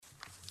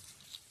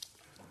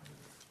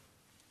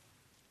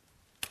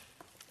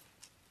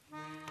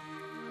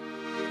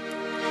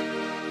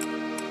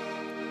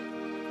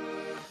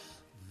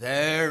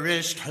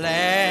There's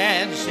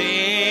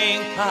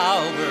cleansing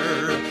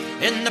power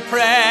in the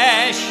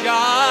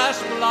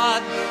precious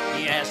blood.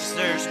 Yes,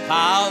 there's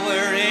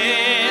power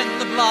in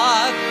the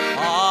blood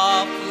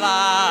of the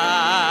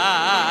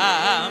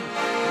Lamb.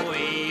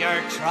 We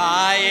are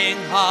trying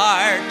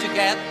hard to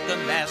get the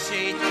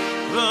message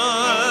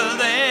through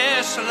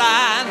this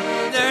land.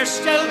 There's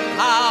still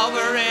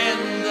power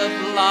in the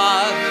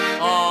blood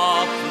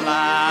of the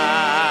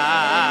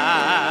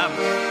Lamb.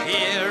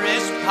 Here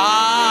is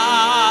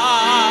power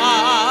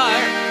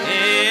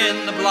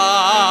in the blood.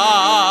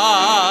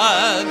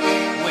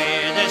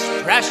 With this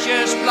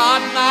precious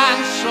blood,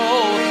 man's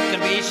soul can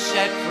be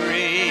set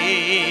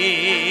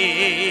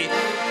free.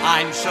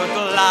 I'm so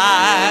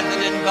glad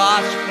that in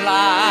God's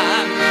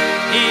plan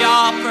He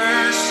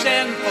offers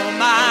sinful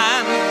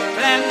man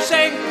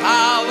cleansing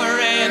power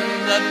in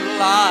the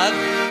blood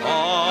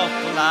of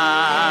the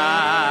Lamb.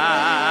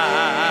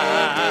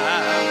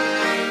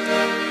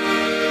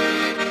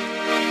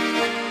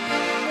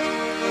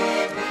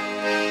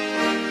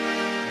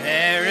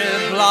 There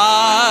is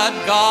blood,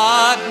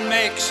 God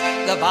makes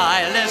the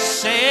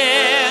vilest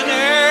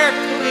sinner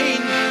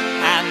clean,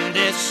 and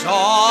it's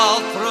all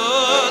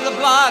through the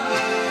blood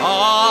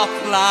of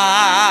the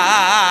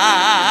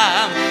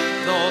Lamb.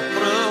 Though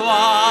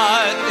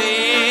throughout the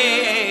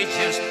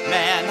ages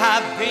men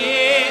have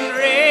been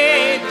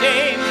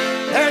redeemed,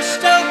 there's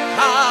still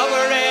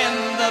power in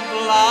the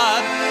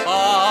blood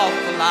of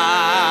the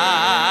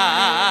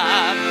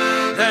Lamb.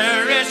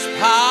 There is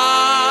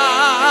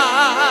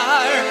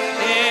power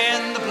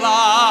in the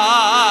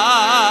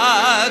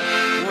blood.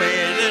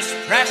 With this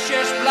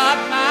precious blood,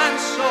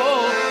 man's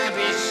soul can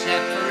be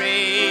set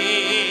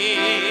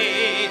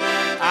free.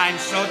 I'm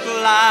so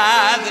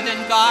glad that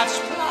in God's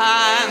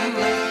plan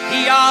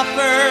He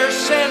offers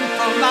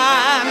sinful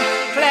man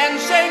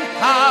cleansing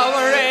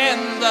power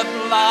in the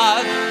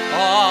blood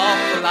of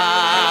the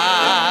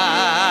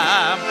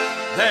Lamb.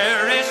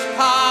 There is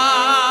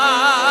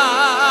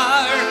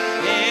power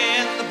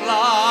in the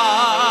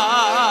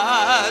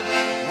blood.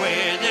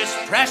 With this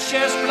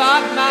precious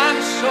blood,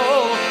 man's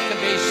soul can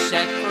be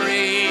set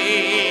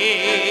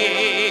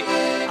free.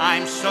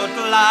 I'm so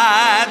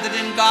glad that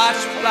in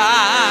God's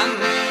plan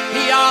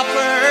He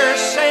offers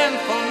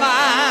sinful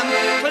man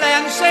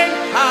cleansing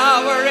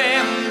power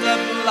in the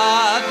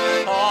blood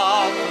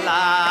of the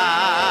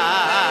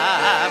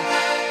Lamb.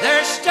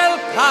 There's still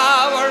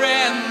power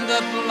in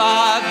the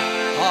blood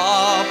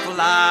of the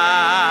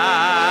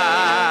Lamb.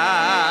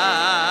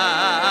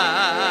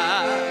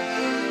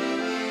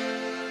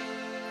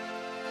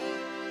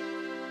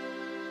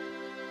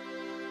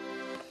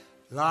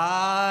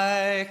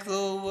 Like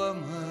the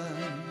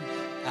woman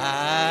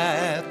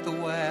at the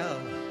well,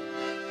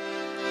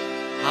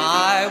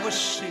 I was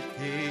seeking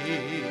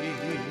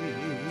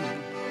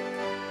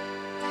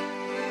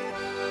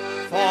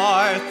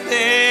for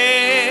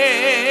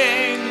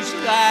things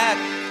that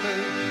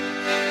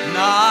could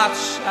not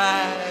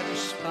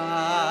satisfy.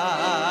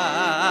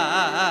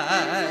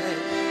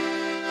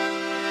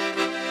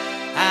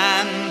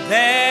 And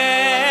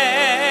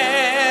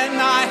then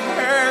I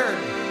heard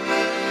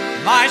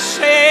my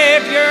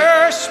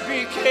Savior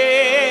speaking,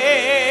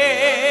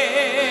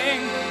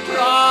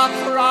 draw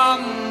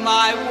from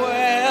my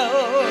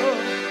well,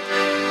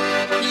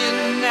 you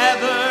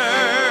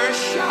never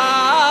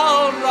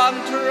shall run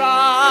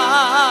dry.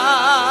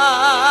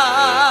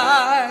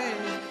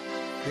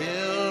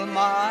 Fill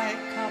my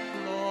cup,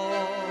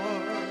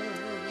 Lord.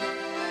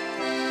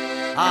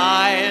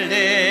 I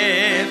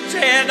lift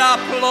it up,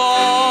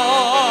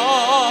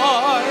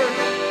 Lord.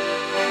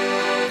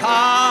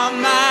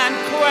 Come and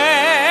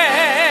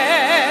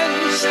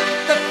quench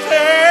the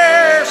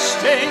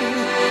thirsting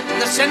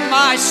that's in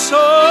my soul.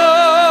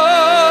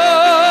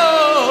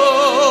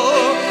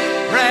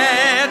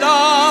 Bread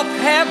of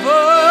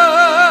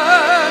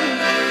heaven,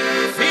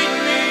 feed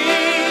me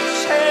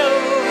till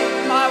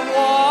my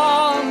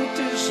want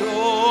is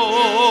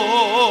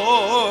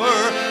o'er.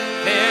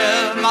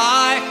 Fill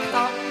my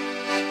cup,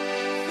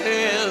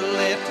 fill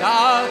it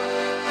up,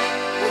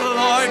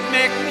 Lord,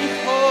 make me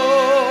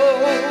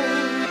whole.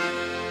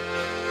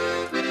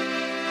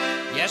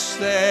 Yes,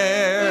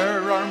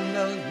 there are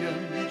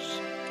millions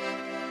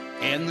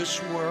in this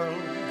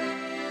world,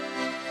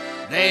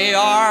 they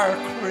are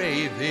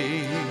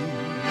craving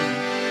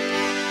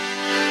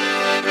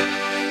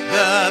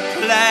the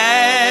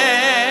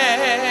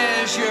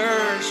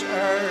pleasures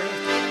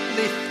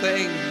earthly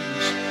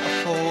things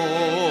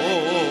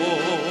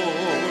afford,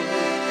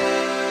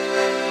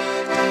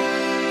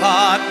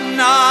 but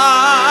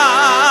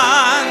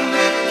none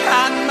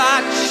can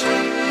match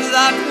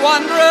that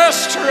wondrous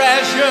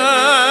treasure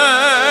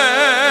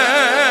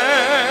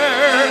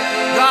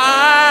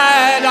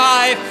that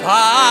I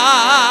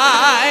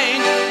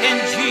find in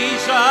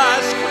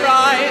Jesus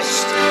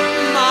Christ,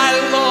 my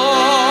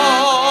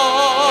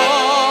Lord.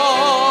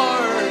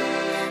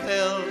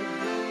 Fill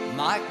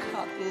my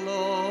cup,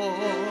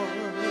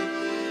 Lord.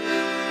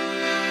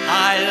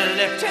 I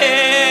lift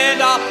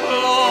it up,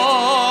 Lord.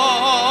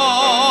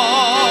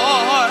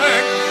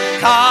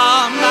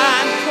 Come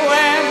and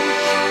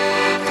quench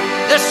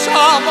the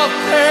psalm of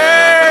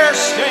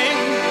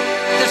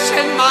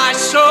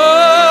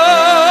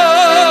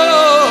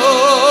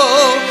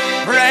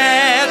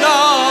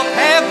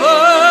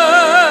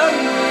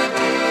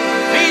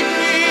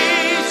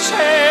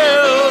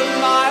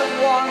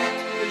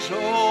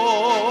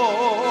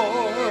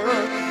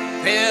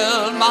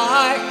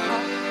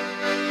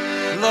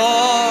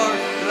Lord,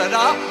 fill it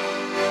up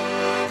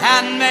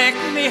and make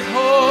me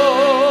whole.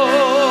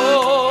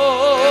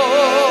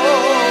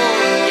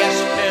 Yes,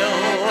 fill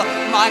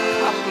my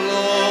cup,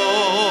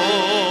 Lord.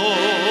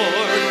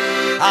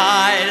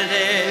 I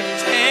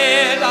lift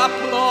it up,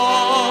 Lord.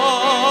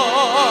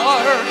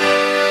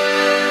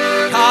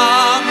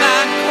 Come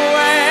and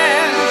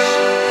quench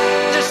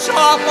this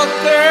awful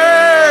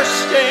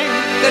thirsting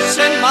that's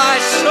in my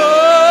soul.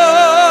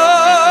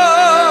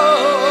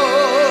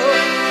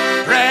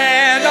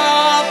 Bread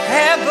of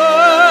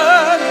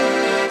heaven,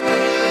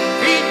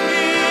 feed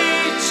me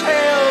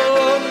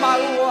till my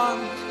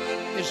want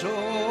is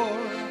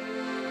o'er.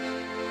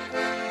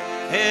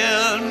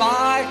 Fill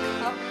my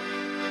cup,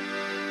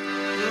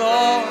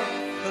 Lord,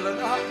 fill it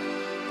up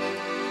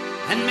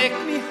and make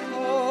me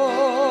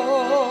whole.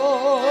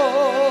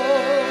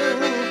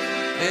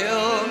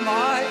 Fill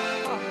my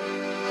cup,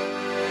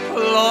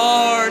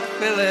 Lord,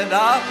 fill it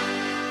up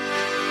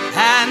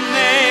and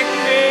make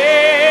me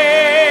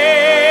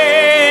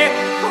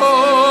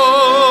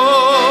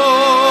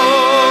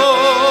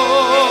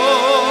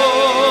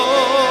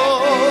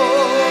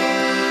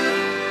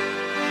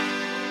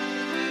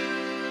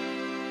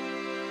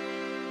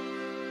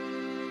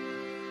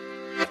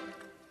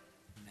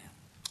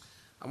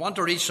I want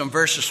to read some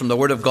verses from the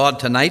Word of God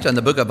tonight in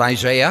the book of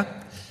Isaiah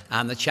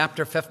and the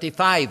chapter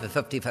 55, the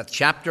 55th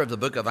chapter of the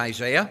book of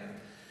Isaiah.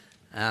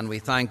 And we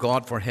thank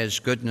God for His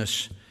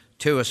goodness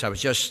to us.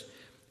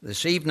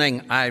 This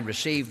evening, I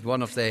received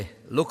one of the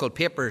local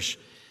papers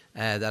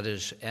that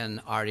is in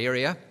our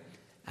area,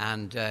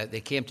 and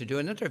they came to do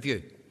an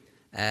interview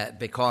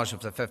because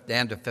of the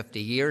end of 50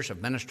 years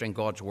of ministering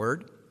God's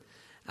Word.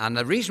 And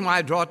the reason why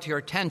I draw it to your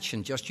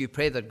attention, just you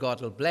pray that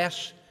God will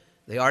bless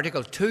the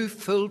article, 2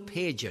 full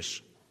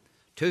pages,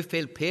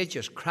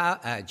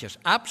 just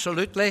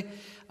absolutely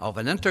of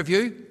an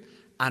interview,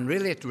 and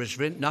really it was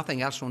written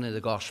nothing else, only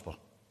the gospel.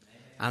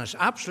 And it's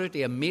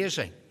absolutely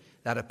amazing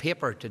that a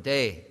paper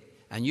today,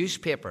 a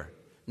newspaper,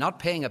 not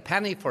paying a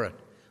penny for it,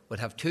 would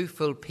have 2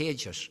 full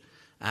pages,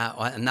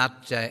 and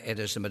that it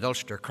is the Mid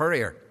Ulster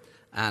Courier,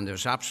 and it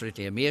was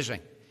absolutely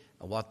amazing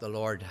what the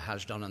Lord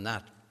has done in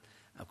that.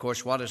 Of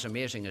course, what is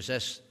amazing is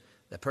this: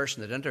 the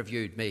person that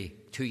interviewed me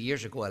 2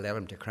 years ago, I led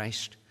him to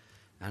Christ.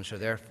 And so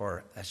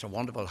therefore, it's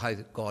wonderful how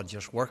God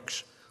just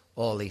works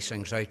all these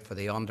things out for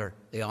the honour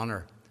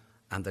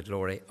and the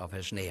glory of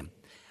His name.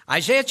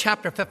 Isaiah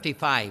chapter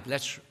 55,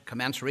 let's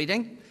commence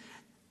reading.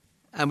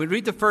 And we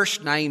read the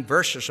first 9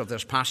 verses of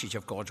this passage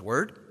of God's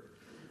Word.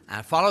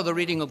 Follow the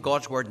reading of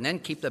God's Word and then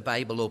keep the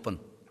Bible open.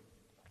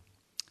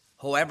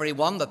 Ho, every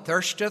one that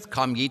thirsteth,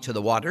 come ye to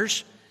the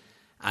waters.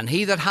 And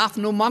he that hath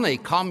no money,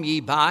 come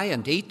ye buy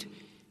and eat.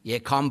 Ye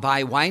come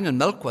buy wine and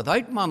milk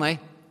without money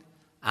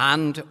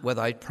and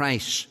without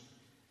price.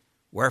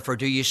 Wherefore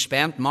do ye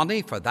spend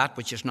money for that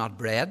which is not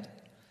bread,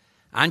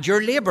 and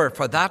your labour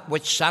for that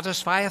which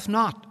satisfieth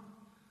not?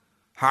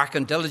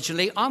 Hearken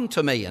diligently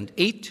unto me, and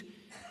eat,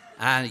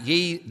 and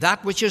ye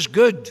that which is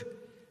good,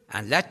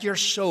 and let your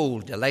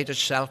soul delight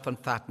itself in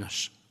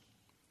fatness.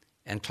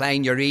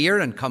 Incline your ear,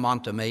 and come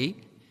unto me.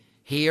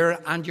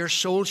 Hear, and your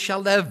soul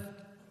shall live.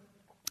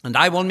 And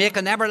I will make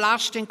an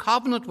everlasting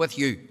covenant with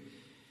you,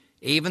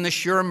 even the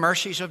sure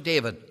mercies of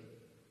David.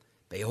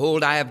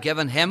 Behold, I have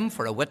given him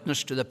for a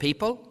witness to the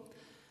people,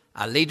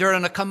 a leader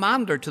and a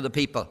commander to the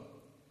people.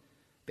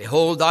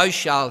 Behold, thou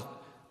shalt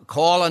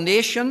call a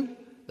nation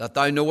that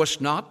thou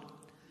knowest not,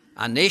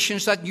 and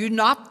nations that knew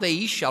not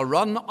thee shall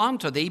run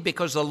unto thee,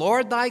 because the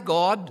Lord thy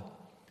God,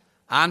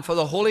 and for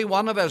the Holy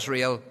One of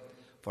Israel,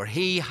 for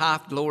he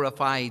hath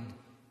glorified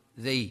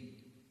thee.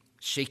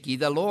 Seek ye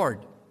the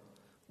Lord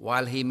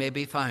while he may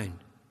be found.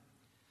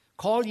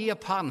 Call ye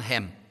upon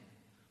him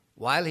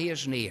while he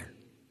is near.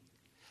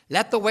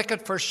 Let the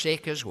wicked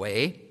forsake his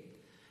way,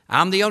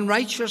 and the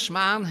unrighteous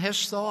man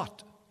his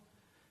thought.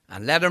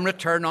 And let him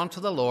return unto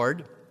the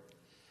Lord,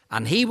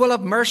 and he will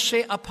have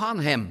mercy upon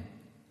him,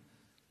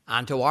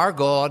 and to our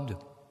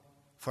God,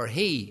 for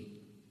he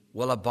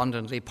will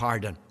abundantly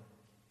pardon.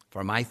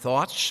 For my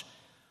thoughts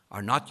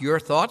are not your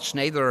thoughts,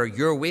 neither are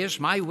your ways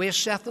my ways,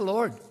 saith the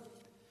Lord.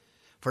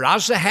 For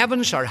as the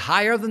heavens are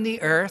higher than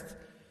the earth,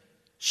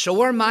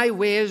 so are my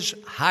ways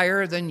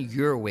higher than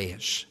your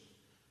ways,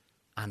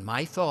 and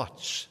my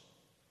thoughts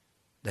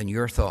than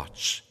your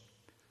thoughts.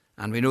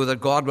 And we know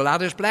that God will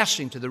add his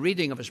blessing to the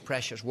reading of his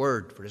precious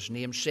word for his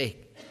name's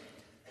sake.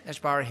 Let's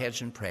bow our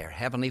heads in prayer.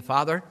 Heavenly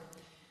Father,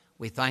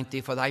 we thank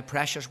thee for thy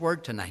precious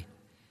word tonight.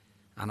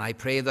 And I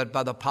pray that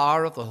by the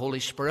power of the Holy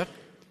Spirit,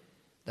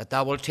 that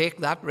thou wilt take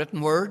that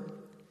written word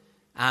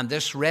and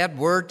this read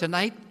word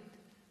tonight,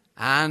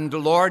 and,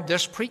 Lord,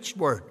 this preached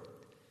word,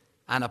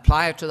 and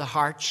apply it to the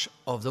hearts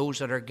of those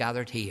that are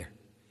gathered here.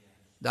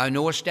 Thou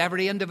knowest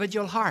every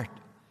individual heart.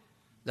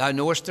 Thou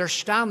knowest their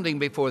standing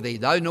before thee.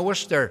 Thou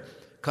knowest their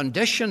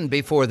condition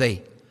before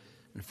thee.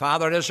 And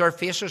Father, as our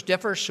faces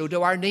differ, so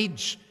do our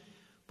needs.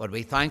 But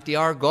we thank thee,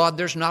 our God,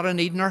 there's not a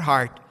need in our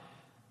heart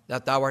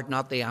that thou art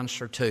not the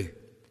answer to.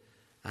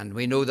 And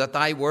we know that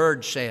thy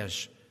word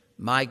says,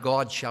 my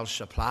God shall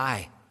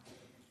supply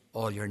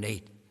all your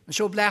need. And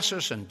so bless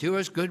us and do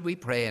us good, we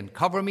pray, and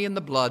cover me in the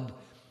blood.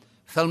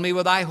 Fill me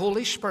with thy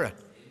Holy Spirit,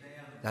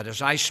 that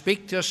as I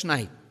speak this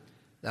night,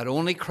 that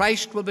only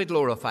Christ will be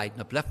glorified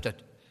and uplifted.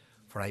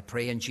 For I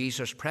pray in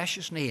Jesus'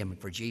 precious name and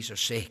for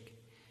Jesus' sake.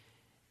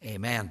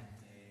 Amen.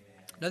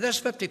 Now this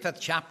 55th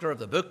chapter of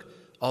the book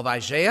of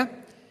Isaiah,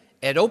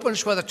 it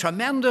opens with a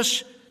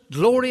tremendous,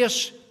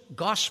 glorious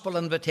gospel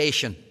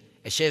invitation.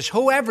 It says,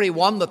 Ho, every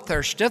one that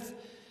thirsteth,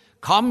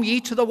 come ye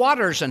to the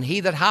waters, and he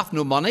that hath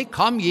no money,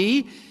 come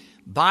ye,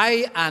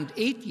 buy and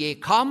eat. Ye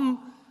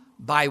come,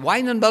 buy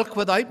wine and milk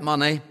without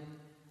money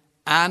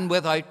and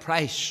without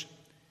price.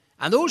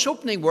 And those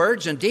opening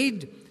words,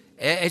 indeed,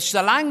 it's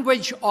the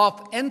language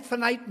of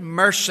infinite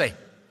mercy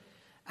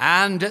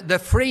and the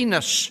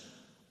freeness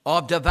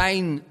of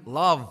divine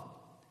love.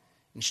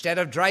 Instead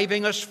of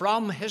driving us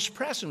from his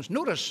presence,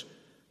 notice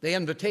the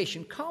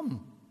invitation,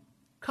 come,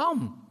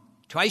 come.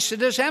 Twice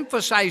it is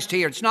emphasized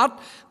here. It's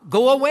not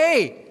go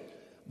away,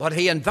 but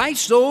he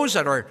invites those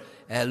that are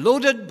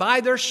loaded by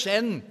their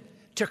sin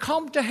to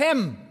come to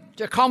him,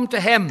 to come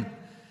to him.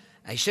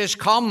 He says,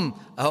 come,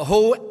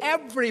 ho,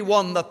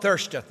 everyone that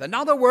thirsteth. In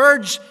other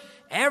words,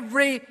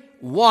 every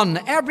one,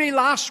 every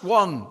last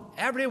one,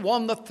 every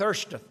one that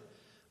thirsteth.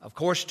 Of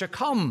course, to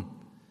come,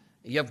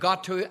 you've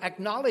got to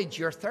acknowledge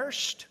your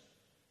thirst.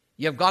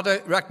 You've got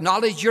to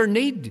acknowledge your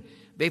need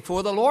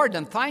before the Lord.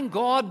 And thank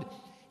God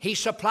he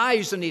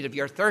supplies the need. If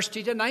you're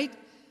thirsty tonight,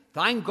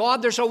 thank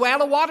God there's a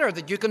well of water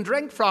that you can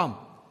drink from.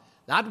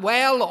 That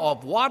well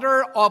of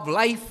water of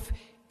life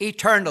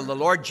eternal. The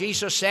Lord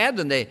Jesus said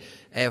in the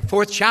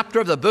 4th chapter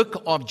of the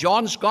book of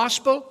John's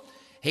Gospel,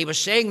 he was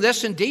saying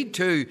this indeed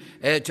to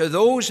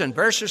those in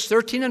verses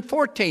 13 and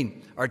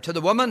 14. Or to the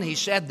woman, he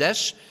said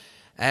this,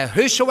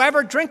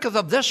 whosoever drinketh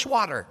of this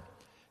water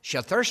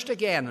shall thirst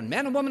again. And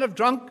men and women have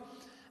drunk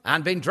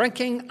and been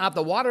drinking of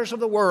the waters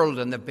of the world,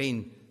 and they've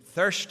been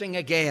thirsting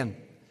again.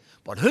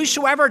 But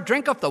whosoever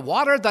drinketh the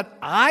water that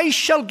I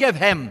shall give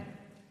him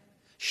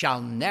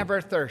shall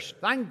never thirst.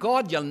 Thank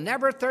God you'll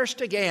never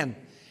thirst again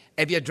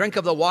if you drink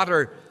of the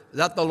water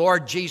that the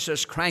Lord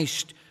Jesus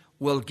Christ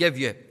will give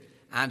you.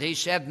 And he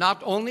said,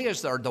 not only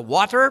is there the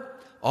water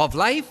of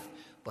life,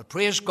 but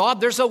praise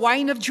God, there's the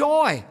wine of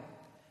joy.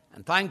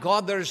 And thank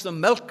God there's the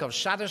milk of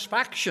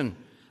satisfaction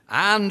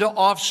and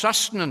of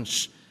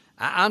sustenance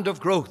and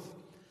of growth.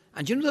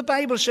 And you know the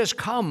Bible says,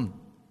 come,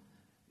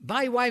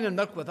 buy wine and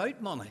milk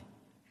without money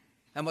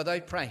and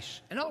without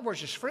price. In other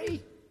words, it's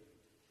free.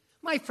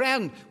 My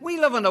friend, we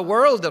live in a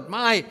world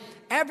that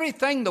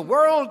everything, the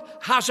world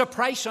has a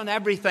price on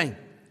everything.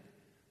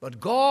 But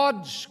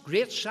God's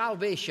great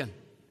salvation,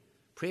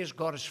 praise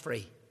God, is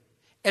free.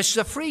 It's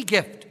the free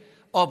gift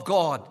of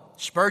God.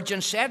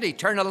 Spurgeon said,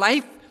 eternal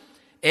life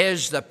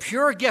is the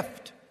pure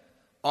gift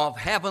of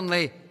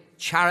heaven's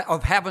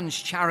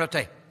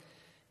charity.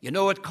 You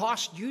know, it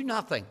cost you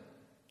nothing,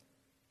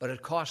 but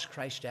it cost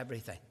Christ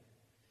everything.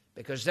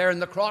 Because there in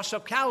the cross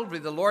of Calvary,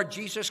 the Lord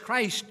Jesus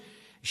Christ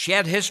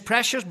shed his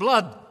precious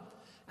blood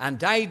and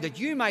died that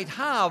you might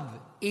have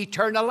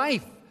eternal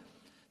life,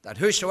 that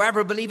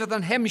whosoever believeth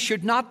in him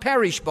should not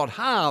perish, but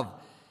have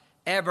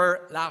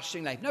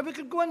everlasting life. Now, we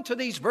could go into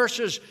these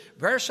verses,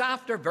 verse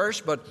after verse,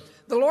 but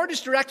the Lord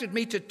has directed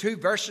me to two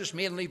verses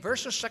mainly,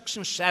 verses 6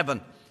 and 7.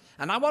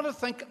 And I want to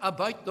think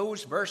about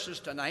those verses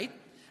tonight.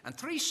 And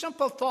three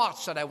simple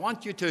thoughts that I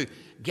want you to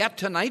get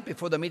tonight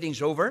before the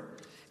meeting's over.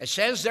 It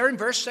says there in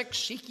verse 6,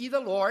 seek ye the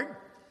Lord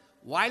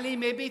while he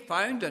may be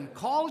found, and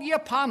call ye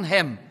upon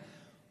him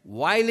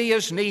while he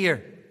is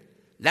near.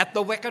 Let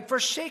the wicked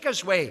forsake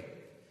his way,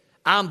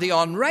 and the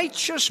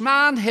unrighteous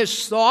man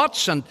his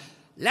thoughts, and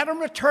let him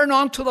return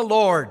unto the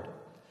Lord,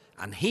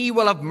 and he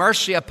will have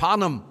mercy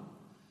upon him,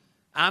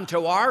 and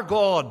to our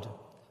God,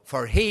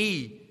 for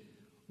he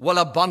will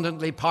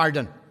abundantly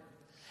pardon.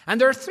 And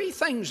there are three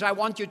things I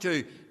want you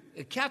to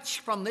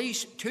catch from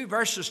these two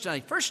verses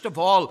tonight. First of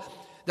all,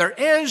 there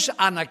is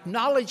an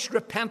acknowledged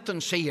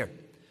repentance here.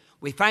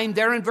 We find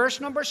there in verse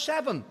number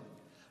 7,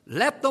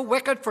 let the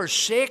wicked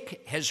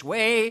forsake his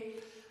way,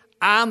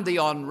 and the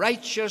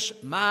unrighteous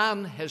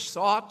man his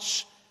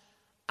thoughts,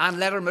 and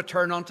let him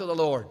return unto the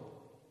Lord.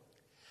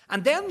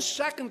 And then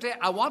secondly,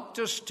 I want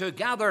us to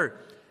gather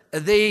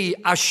the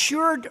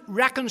assured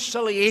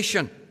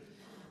reconciliation,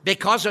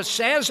 because it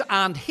says,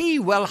 and he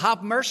will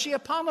have mercy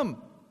upon him,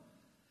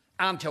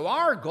 and to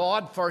our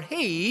God, for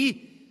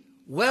he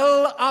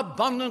will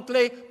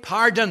abundantly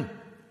pardon.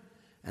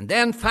 And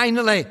then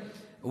finally,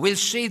 we'll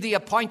see the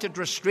appointed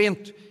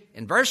restraint.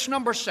 In verse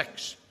number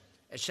 6,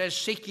 it says,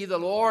 seek ye the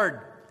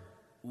Lord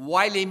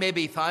while he may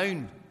be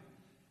found,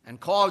 and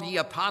call ye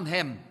upon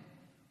him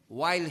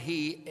while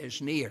he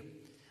is near.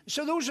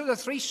 So those are the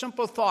three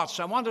simple thoughts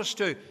I want us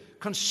to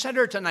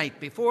consider tonight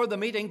before the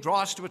meeting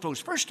draws to a close.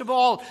 First of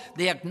all,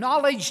 the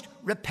acknowledged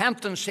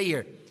repentance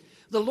here.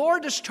 The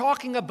Lord is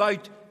talking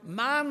about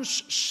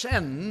man's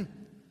sin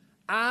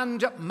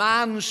and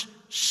man's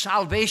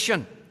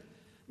salvation.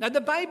 Now, the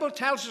Bible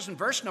tells us in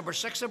verse number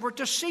 6 that we're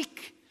to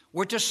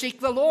seek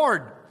the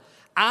Lord,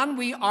 and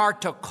we are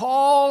to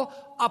call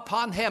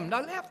upon him.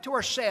 Now, left to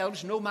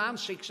ourselves, no man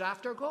seeks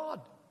after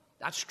God.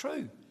 That's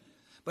true.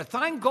 But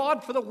thank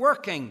God for the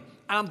working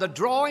and the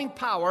drawing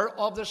power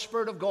of the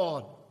Spirit of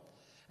God.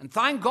 And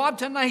thank God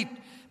tonight,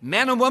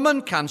 men and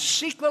women can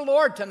seek the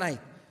Lord tonight,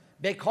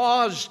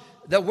 because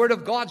the Word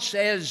of God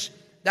says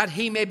that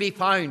He may be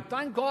found.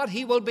 Thank God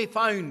He will be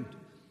found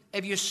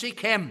if you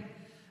seek Him.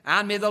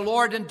 And may the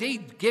Lord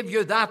indeed give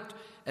you that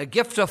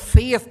gift of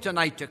faith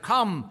tonight, to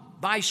come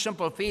by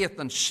simple faith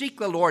and seek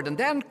the Lord and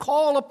then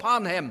call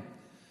upon Him.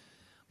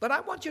 But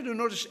I want you to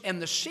notice, in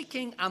the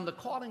seeking and the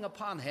calling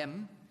upon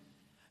Him,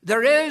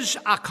 there is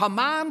a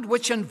command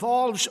which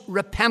involves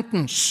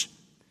repentance.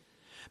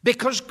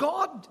 Because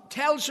God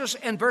tells us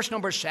in verse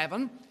number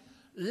 7,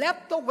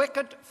 let the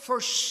wicked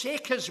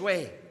forsake his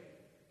way,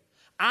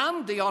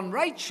 and the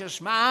unrighteous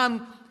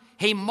man,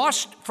 he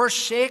must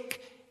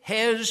forsake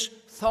his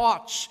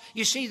thoughts.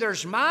 You see,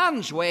 there's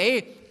man's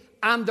way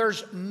and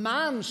there's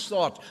man's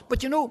thoughts.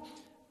 But you know,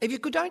 if you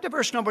go down to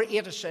verse number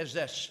 8, it says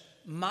this,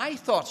 my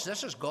thoughts,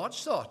 this is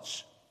God's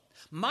thoughts.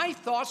 My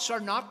thoughts are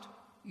not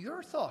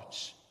your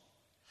thoughts,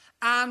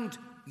 and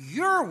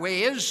your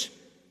ways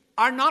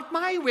are not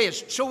my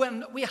ways. So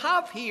when we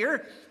have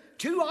here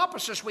two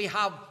opposites, we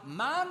have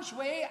man's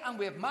way and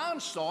we have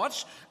man's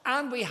thoughts,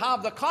 and we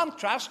have the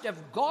contrast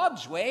of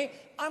God's way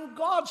and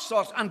God's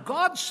thoughts. And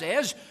God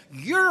says,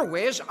 your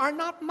ways are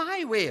not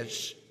my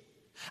ways,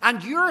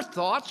 and your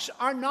thoughts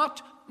are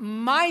not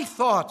my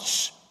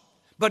thoughts.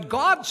 But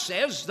God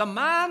says, the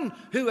man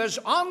who is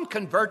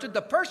unconverted,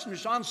 the person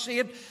who's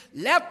unsaved,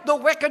 let the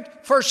wicked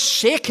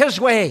forsake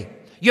his way.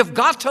 You've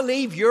got to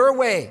leave your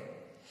way.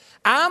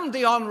 And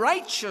the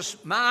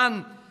unrighteous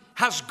man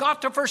has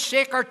got to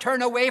forsake or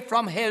turn away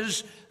from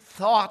his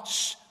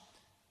thoughts.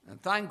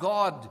 And thank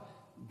God,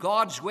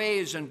 God's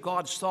ways and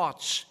God's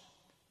thoughts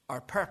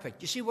are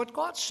perfect. You see, what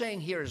God's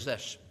saying here is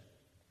this,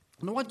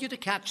 and I want you to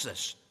catch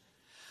this.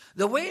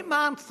 The way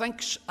man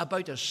thinks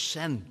about his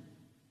sin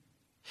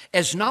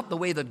is not the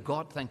way that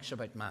God thinks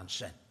about man's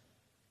sin.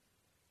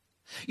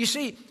 You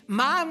see,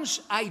 man's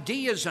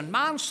ideas and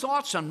man's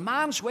thoughts and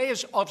man's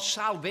ways of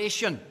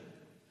salvation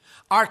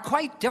are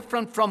quite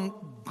different from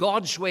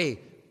God's way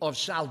of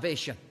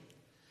salvation.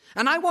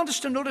 And I want us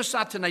to notice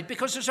that tonight,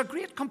 because there's a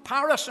great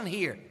comparison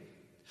here.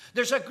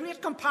 There's a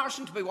great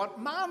comparison to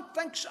what man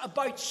thinks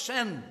about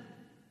sin.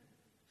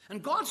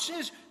 And God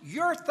says,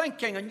 your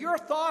thinking and your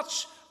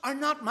thoughts are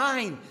not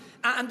mine.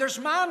 And there's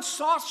man's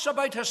thoughts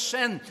about his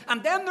sin.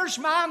 And then there's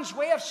man's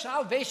way of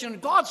salvation.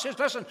 God says,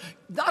 listen,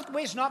 that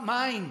way's not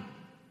mine.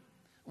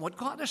 What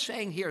God is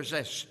saying here is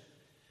this.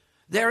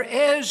 There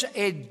is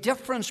a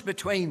difference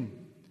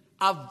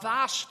a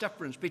vast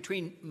difference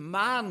between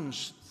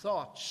man's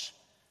thoughts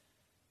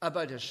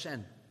about his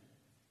sin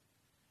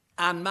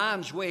and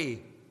man's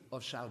way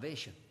of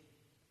salvation,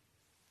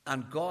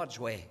 and God's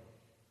way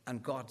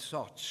and God's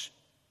thoughts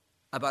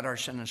about our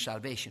sin and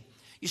salvation.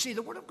 You see,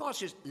 the Word of God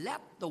says,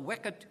 let the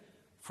wicked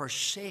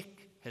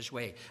forsake his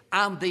way,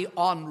 and the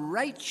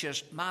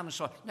unrighteous man is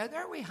thought. Now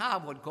there we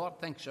have what God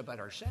thinks about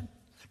our sin.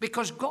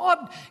 Because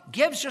God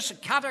gives us,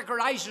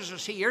 categorizes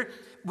us here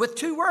with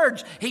two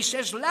words. He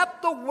says,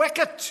 let the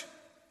wicked.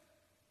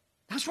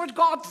 That's what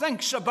God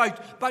thinks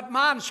about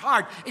man's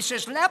heart. He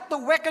says, let the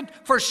wicked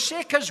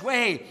forsake his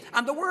way.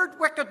 And the word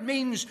wicked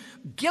means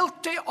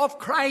guilty of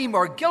crime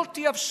or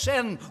guilty of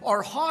sin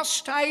or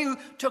hostile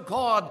to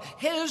God.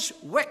 His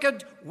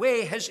wicked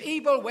way, his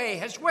evil way,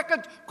 his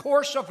wicked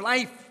course of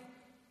life.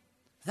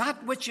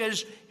 That which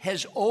is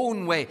his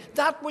own way,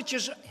 that which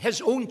is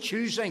his own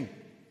choosing.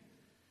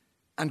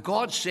 And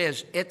God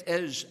says it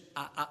is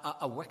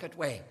a wicked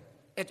way.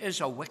 It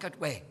is a wicked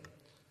way.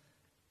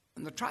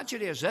 And the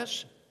tragedy is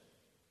this,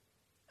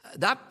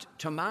 that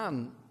to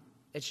man,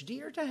 it's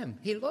dear to him.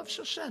 He loves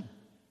his sin.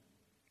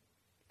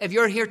 If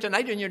you're here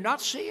tonight and you're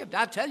not saved,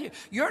 I tell you,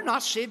 you're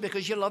not saved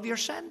because you love your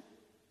sin.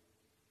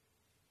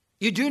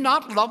 You do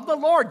not love the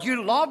Lord.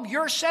 You love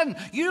your sin.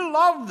 You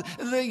love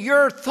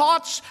your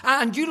thoughts,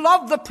 and you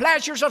love the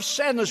pleasures of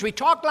sin. As we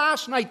talked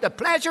last night, the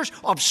pleasures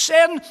of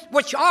sin,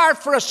 which are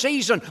for a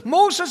season.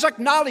 Moses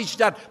acknowledged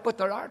that, but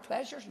there are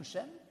pleasures in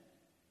sin.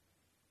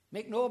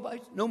 Make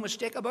no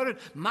mistake about it.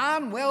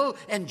 Man will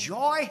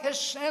enjoy his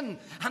sin,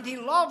 and he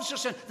loves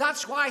his sin.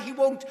 That's why he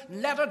won't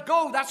let it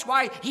go. That's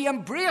why he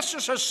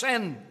embraces his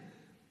sin.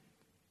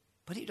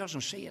 But he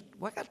doesn't see it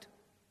wicked.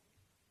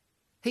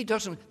 He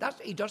doesn't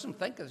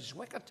think it is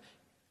wicked.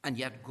 And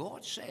yet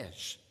God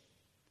says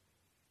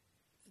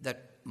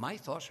that my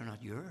thoughts are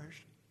not yours.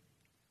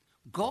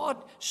 God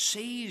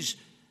sees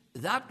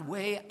that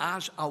way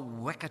as a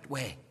wicked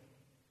way.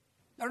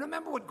 Now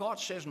remember what God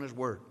says in his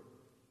word.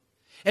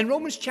 In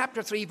Romans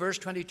chapter 3, verse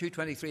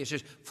 22-23, it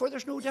says, for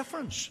there's no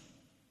difference.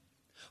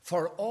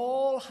 For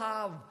all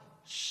have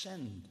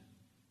sinned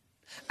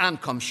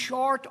and come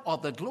short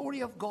of the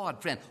glory of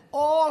God. Friend,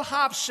 all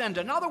have sinned.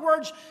 In other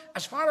words,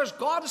 as far as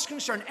God is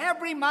concerned,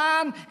 every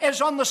man is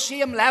on the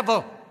same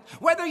level.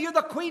 Whether you're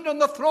the queen on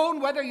the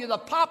throne, whether you're the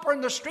pauper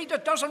in the street,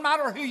 it doesn't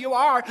matter who you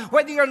are.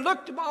 Whether you're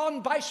looked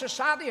upon by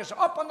society as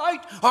up and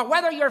out, or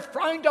whether you're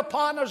frowned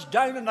upon as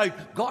down and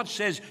out, God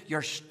says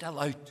you're still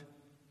out.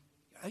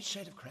 You're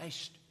outside of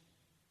Christ.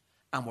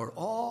 And we're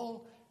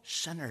all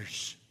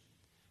sinners.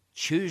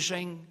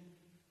 choosing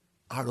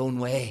our own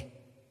way.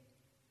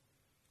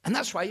 And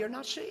that's why you're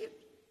not saved.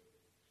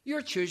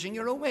 You're choosing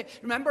your own way.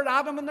 Remember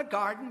Adam in the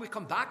garden? We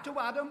come back to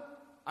Adam,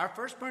 our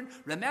firstborn.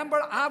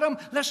 Remember Adam?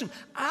 Listen,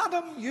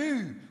 Adam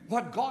knew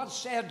what God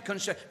said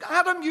concerning.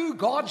 Adam knew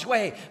God's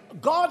way.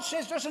 God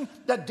says, listen,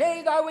 the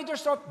day thou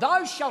eatest thereof,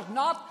 thou shalt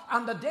not,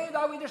 and the day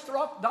thou eatest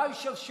thereof, thou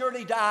shalt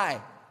surely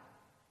die.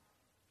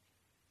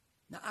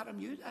 Now Adam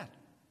knew that.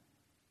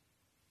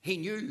 He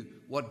knew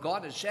what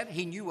God had said.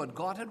 He knew what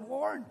God had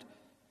warned.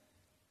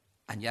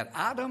 And yet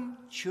Adam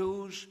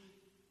chose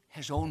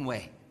his own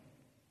way.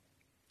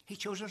 He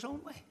chose his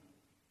own way.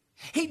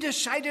 He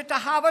decided to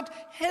have it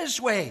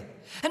his way.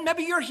 And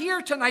maybe you're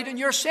here tonight and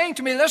you're saying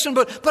to me, listen,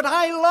 but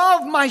I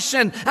love my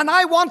sin, and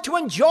I want to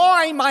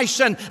enjoy my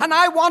sin, and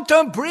I want to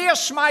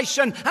embrace my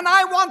sin, and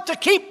I want to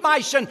keep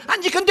my sin.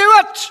 And you can do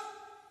it.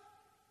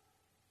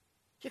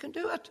 You can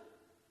do it.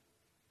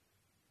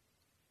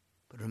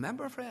 But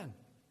remember, friend,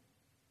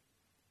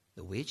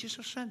 the wages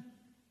of sin.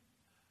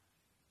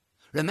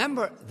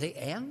 Remember the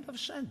end of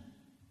sin.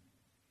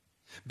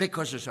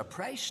 Because there's a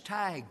price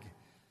tag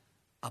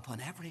upon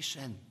every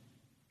sin.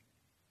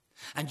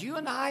 And you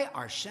and I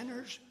are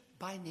sinners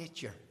by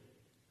nature.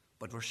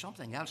 But we're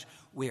something else.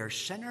 We are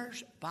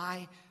sinners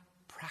by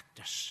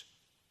practice.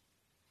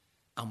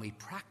 And we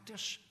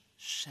practice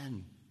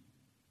sin.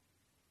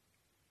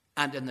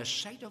 And in the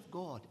sight of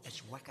God,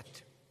 it's wicked.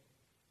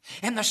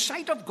 In the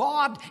sight of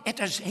God, it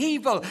is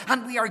evil,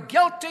 and we are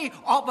guilty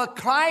of a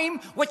crime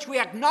which we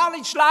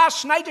acknowledged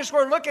last night as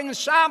we're looking in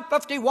Psalm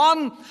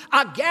 51.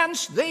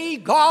 Against thee,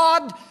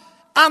 God,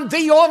 and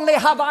thee only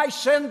have I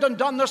sinned and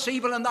done this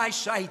evil in thy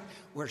sight.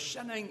 We're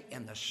sinning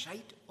in the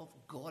sight of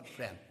God,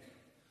 friend.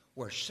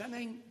 We're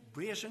sinning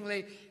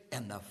brazenly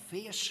in the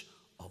face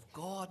of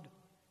God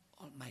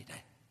Almighty.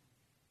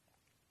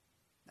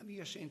 Maybe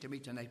you're saying to me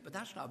tonight, but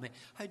that's not me.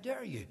 How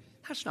dare you?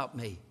 That's not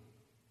me.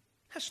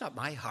 That's not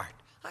my heart.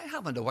 I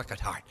haven't a wicked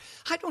heart.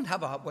 I don't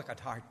have a wicked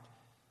heart.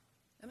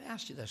 Let me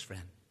ask you this,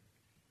 friend.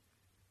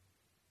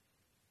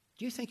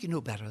 Do you think you know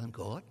better than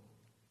God?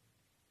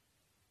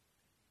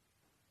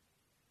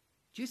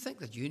 Do you think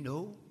that you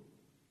know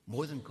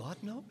more than God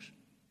knows?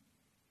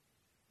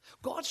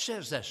 God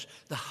says this,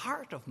 the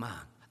heart of man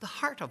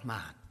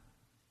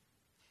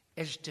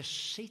is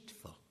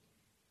deceitful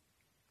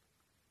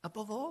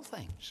above all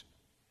things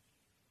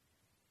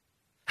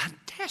and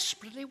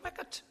desperately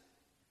wicked.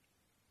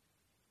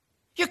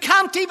 You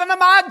can't even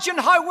imagine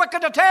how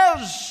wicked it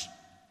is.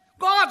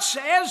 God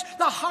says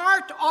the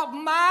heart of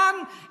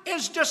man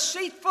is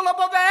deceitful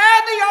above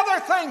any other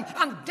thing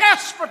and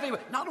desperately,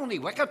 not only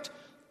wicked,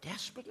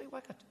 desperately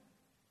wicked.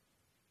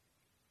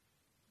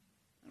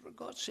 That's what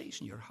God sees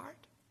in your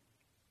heart.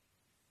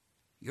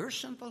 Your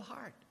sinful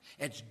heart.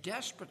 It's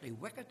desperately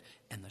wicked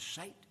in the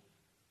sight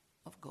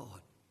of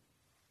God.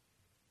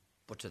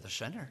 But to the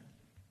sinner,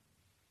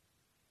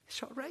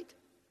 it's all right.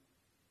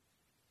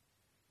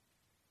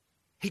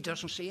 He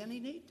doesn't see any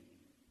need.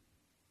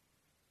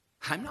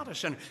 I'm not a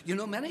sinner. You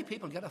know, many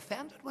people get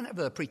offended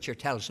whenever the preacher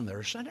tells them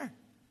they're a sinner.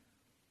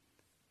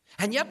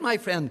 And yet, my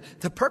friend,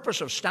 the purpose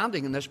of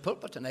standing in this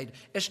pulpit tonight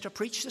is to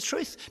preach the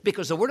truth,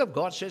 because the Word of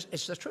God says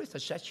it's the truth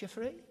that sets you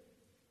free.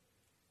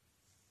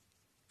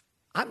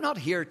 I'm not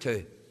here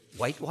to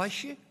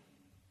whitewash you.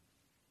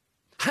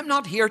 I'm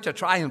not here to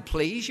try and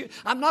please you.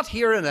 I'm not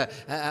here in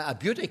a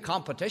beauty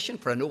competition,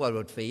 for I know I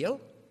would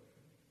fail.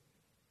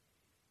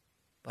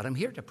 But I'm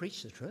here to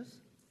preach the truth.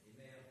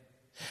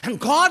 And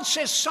God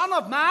says, Son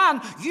of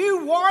man,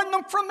 you warn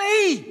them from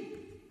me.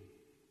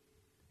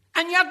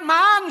 And yet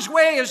man's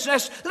way is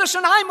this.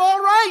 Listen, I'm all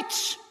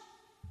right.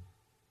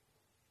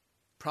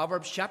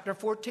 Proverbs chapter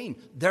 14.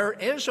 There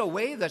is a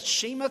way that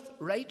seemeth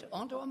right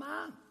unto a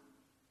man.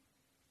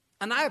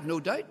 And I have no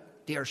doubt,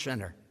 dear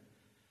sinner,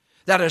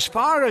 that as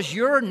far as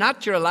your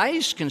natural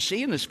eyes can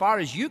see and as far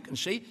as you can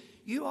see,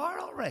 you are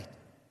all right.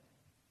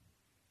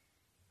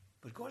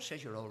 But God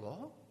says you're all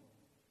wrong.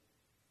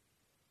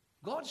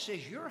 God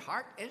says your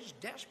heart is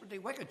desperately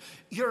wicked.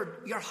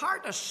 Your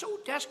heart is so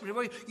desperately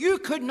wicked, you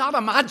could not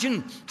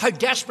imagine how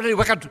desperately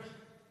wicked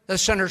the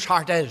sinner's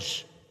heart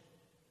is.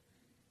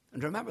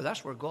 And remember,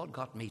 that's where God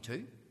got me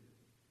too.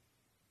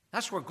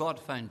 That's where God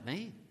found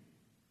me.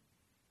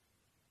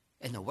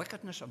 In the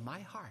wickedness of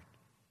my heart.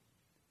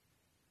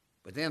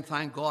 But then,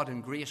 thank God,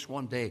 in grace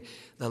one day,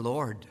 the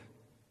Lord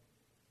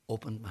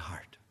opened my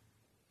heart.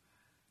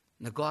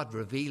 And God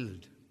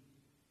revealed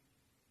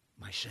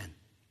my sin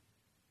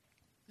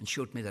and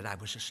showed me that I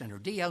was a sinner.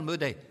 D.L.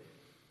 Moody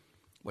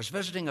was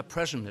visiting a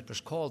prison that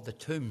was called the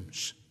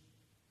Tombs.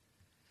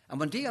 And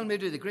when D.L.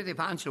 Moody, the great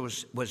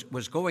evangelist,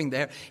 was going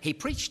there, he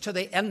preached to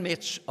the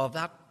inmates of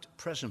that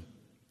prison.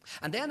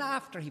 And then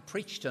after he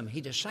preached to them, he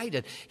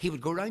decided he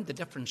would go around the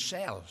different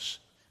cells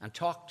and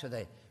talk to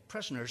the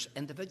prisoners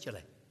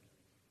individually.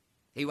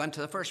 He went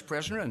to the first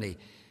prisoner and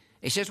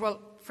he says, well,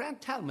 friend,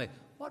 tell me,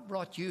 what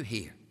brought you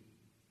here?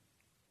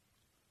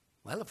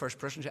 Well, the first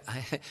prisoner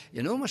said,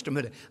 you know, Mr.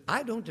 Moody,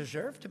 I don't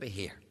deserve to be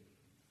here.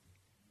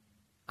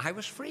 I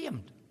was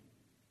framed.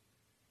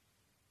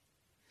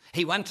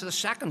 He went to the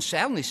second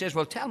cell and he says,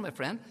 well, tell me,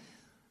 friend,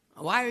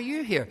 Why are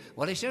you here?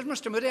 Well, he says,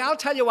 Mr. Moody, I'll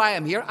tell you why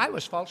I'm here. I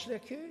was falsely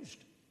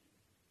accused.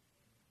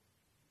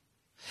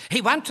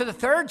 He went to the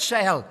third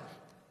cell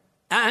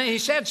and he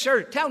said,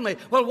 sir, tell me,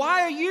 well,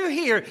 why are you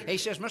here? He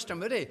says, Mr.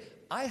 Moody,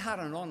 I had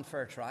an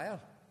unfair trial.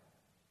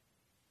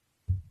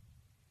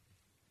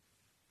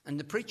 And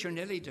the preacher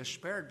nearly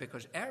despaired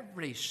because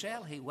every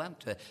cell he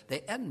went to,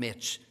 the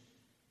inmates,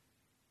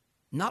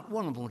 not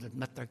one of them would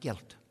admit their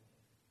guilt,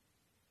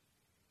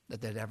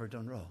 that they'd ever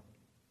done wrong.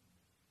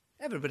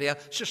 Everybody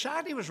else,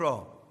 society was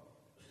wrong.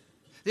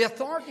 The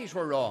authorities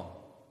were wrong.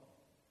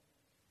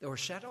 They were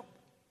set up.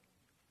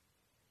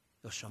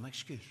 There was some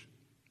excuse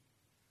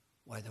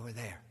why they were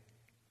there.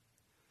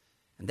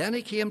 And then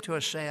he came to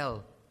a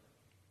cell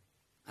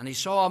and he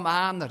saw a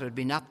man that had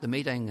been at the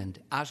meeting, and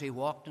as he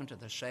walked into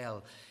the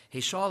cell, he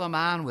saw the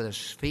man with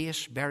his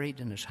face buried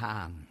in his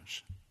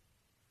hands.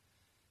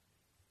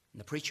 And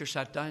the preacher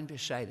sat down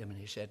beside him and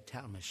he said,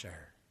 tell me, sir,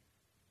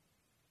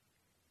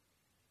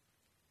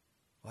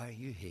 why are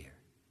you here?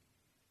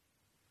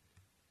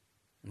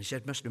 And he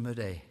said, Mr.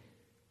 Moody,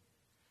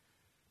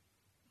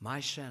 my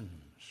sins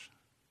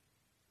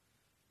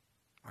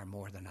are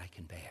more than I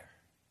can bear.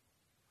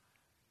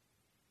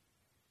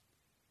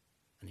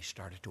 And he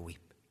started to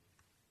weep.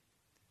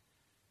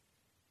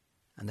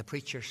 And the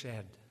preacher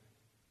said,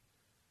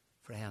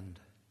 friend,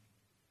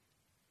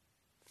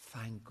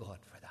 thank God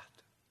for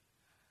that.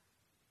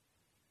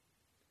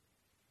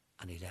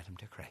 And he led him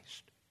to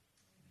Christ.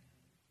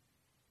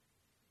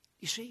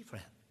 You see,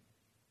 friend,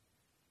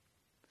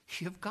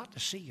 you've got to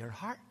see your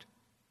heart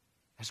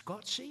as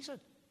God sees it.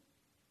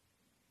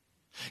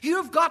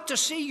 You've got to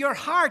see your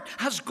heart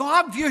as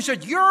God views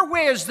it. Your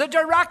ways, the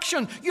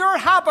direction, your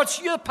habits,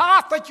 the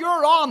path that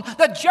you're on,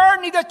 the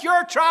journey that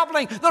you're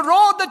traveling, the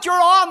road that you're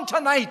on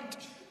tonight.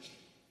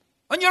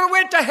 On your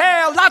way to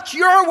hell, that's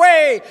your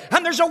way.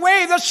 And there's a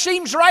way that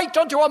seems right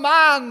unto a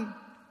man.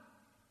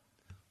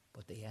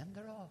 But the end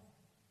thereof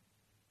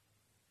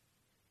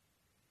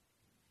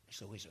is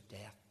the ways of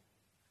death.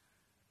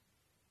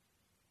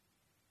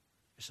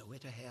 It's the way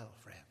to hell,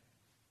 friend.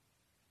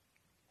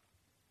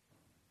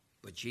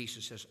 But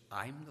Jesus says,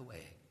 I'm the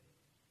way.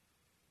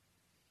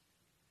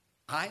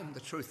 I am the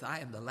truth. I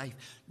am the life.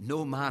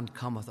 No man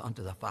cometh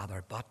unto the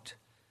Father but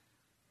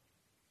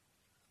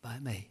by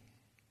me.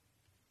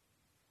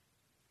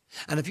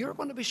 And if you're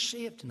going to be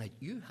saved tonight,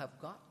 you have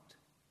got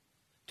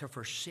to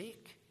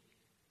forsake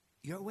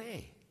your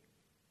way.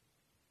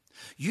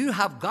 You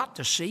have got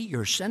to see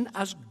your sin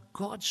as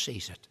God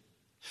sees it.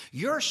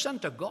 Your sin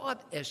to God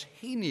is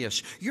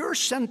heinous. Your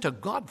sin to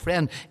God,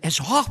 friend,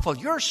 is awful.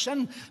 Your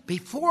sin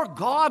before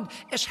God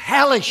is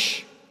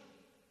hellish.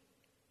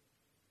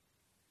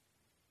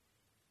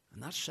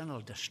 And that sin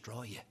will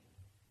destroy you.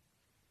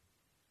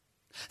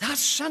 That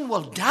sin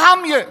will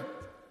damn you.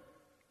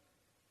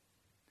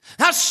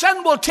 That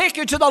sin will take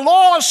you to the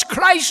lawless,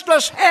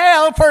 Christless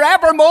hell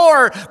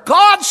forevermore.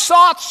 God's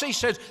thoughts, he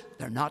says,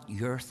 they're not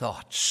your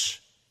thoughts.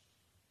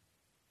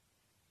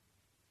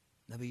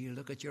 Maybe you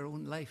look at your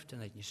own life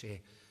tonight and you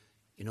say,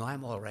 you know,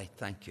 I'm all right,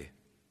 thank you.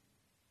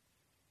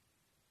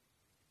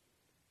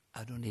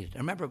 I don't need it. I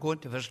remember going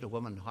to visit a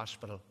woman in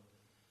hospital.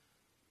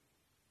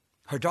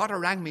 Her daughter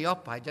rang me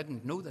up. I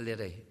didn't know the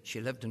lady.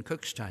 She lived in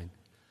Cookstown.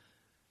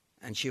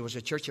 And she was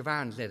a Church of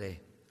Ireland lady.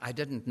 I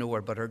didn't know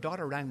her, but her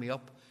daughter rang me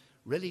up,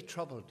 really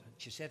troubled.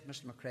 She said,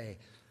 Mr. McRae,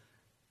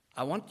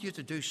 I want you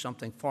to do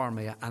something for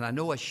me. And I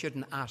know I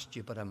shouldn't ask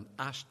you, but I'm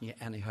asking you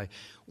anyhow.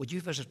 Would you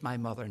visit my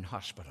mother in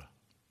hospital?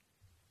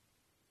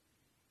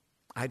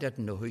 I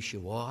didn't know who she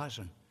was,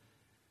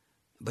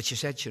 but she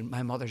said,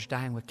 my mother's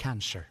dying with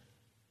cancer.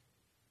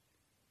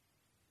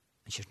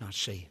 And she's not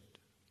saved.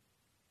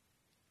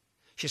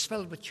 She's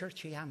filled with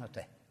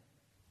churchianity.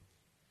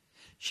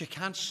 She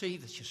can't see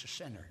that she's a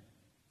sinner.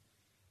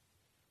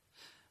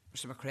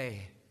 Mr. McRae,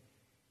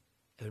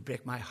 it would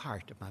break my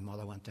heart if my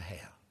mother went to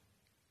hell.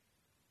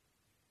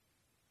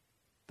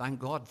 Thank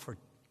God for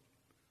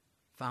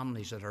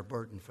families that are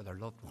burdened for their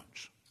loved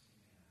ones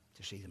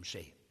to see them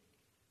saved.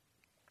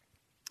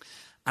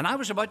 And I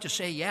was about to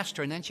say yes to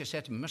her, and then she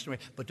said to me, Mr. McRae,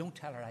 but don't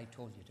tell her I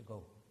told you to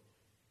go.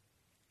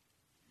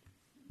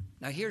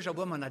 Now, here's a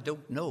woman I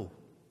don't know.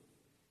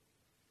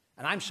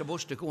 And I'm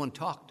supposed to go and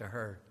talk to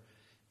her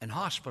in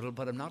hospital,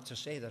 but I'm not to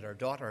say that her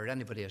daughter or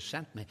anybody has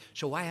sent me.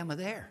 So why am I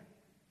there?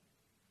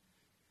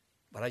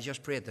 But I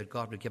just prayed that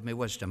God would give me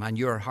wisdom. And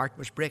your heart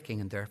was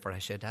breaking, and therefore I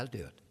said, I'll do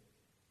it.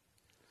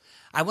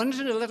 I went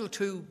into a little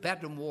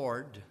 2-bedroom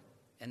ward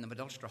in the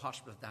Middlesbrough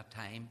Hospital at that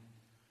time.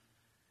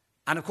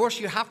 And of course,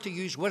 you have to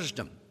use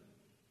wisdom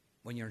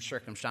when you're in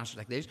circumstances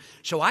like this.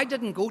 So I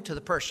didn't go to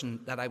the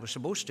person that I was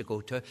supposed to go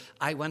to.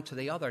 I went to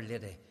the other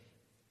lady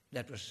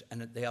that was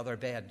in the other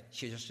bed.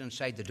 She was just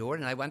inside the door,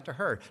 and I went to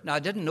her. Now, I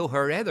didn't know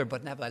her either,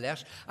 but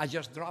nevertheless, I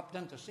just dropped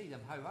in to see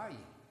them. How are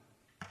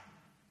you?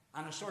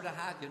 And I sort of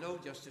had,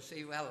 just to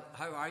say, well,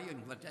 how are you?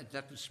 And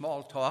that was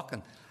small talk.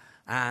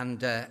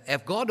 And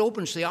if God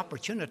opens the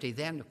opportunity,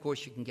 then, of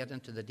course, you can get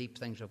into the deep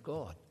things of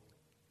God.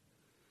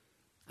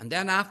 And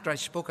then after I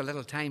spoke a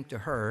little time to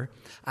her,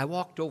 I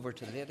walked over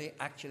to the lady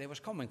actually I was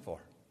coming for.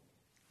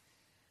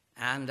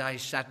 And I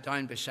sat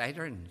down beside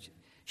her, and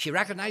she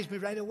recognized me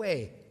right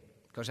away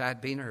because I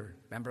had been her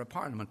member of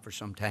Parliament for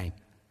some time,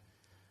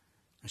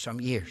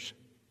 some years.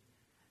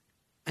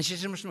 And she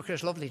said, Mr. McCrae,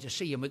 it's lovely to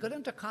see you. And we got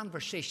into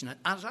conversation. And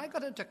as I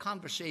got into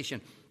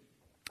conversation,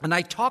 and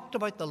I talked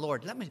about the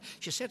Lord,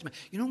 she said to me,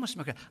 you know, Mr.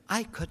 McCrae,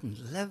 I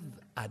couldn't live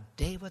a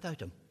day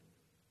without him.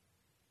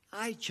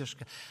 I just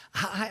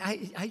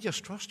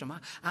trust him.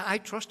 I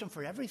trust him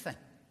for everything.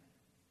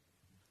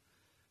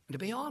 And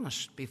to be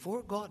honest,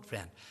 before God,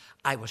 friend,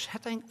 I was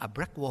hitting a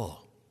brick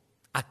wall.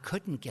 I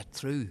couldn't get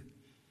through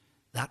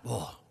that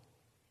wall.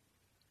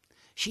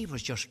 She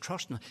was just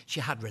trusting. She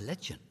had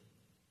religion,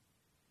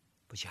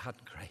 but she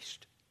hadn't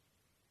Christ.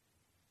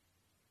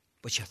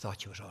 But she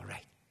thought she was all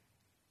right.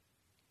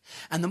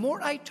 And the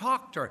more I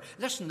talked to her,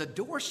 listen, the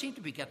door seemed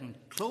to be getting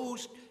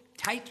closed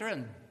tighter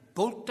and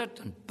bolted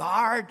and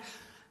barred.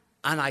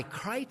 And I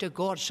cried to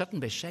God sitting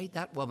beside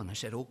that woman. I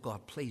said, oh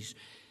God, please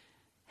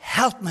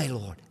help me,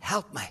 Lord,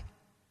 help me.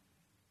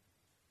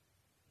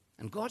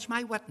 And God's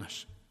my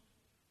witness.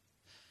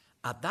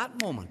 At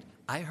that moment,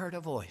 I heard a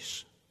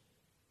voice.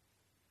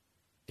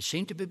 It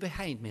seemed to be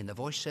behind me, and the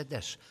voice said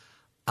this,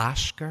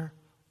 ask her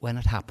when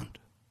it happened.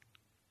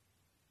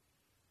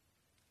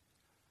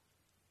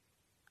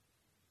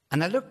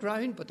 And I looked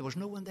round, but there was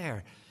no one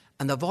there.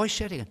 And the voice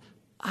said again,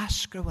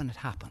 ask her when it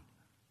happened.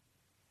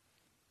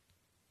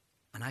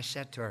 And I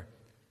said to her,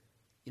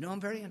 you know,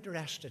 I'm very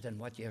interested in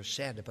what you have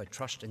said about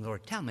trusting the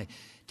Lord. Tell me,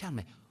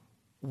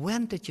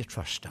 when did you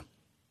trust him?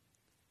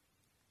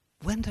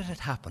 When did it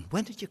happen?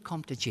 When did you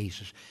come to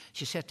Jesus?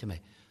 She said to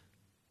me,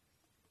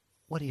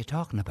 what are you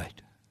talking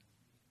about?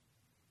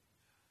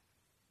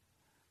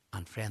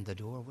 And friend, the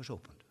door was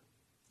opened.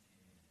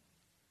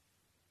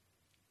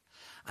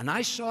 And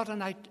I saw it,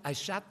 and I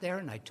sat there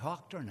and I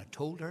talked to her and I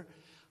told her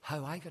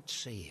how I got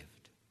saved.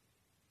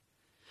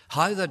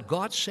 How that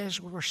God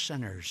says we were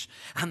sinners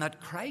and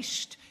that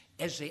Christ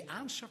is the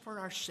answer for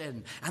our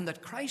sin, and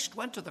that Christ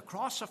went to the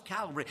cross of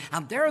Calvary,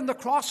 and there on the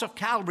cross of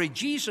Calvary,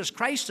 Jesus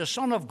Christ, the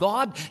Son of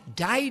God,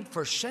 died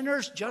for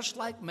sinners just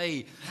like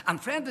me.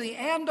 And friend, at the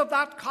end of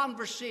that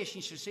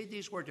conversation, she said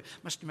these words,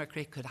 Mr.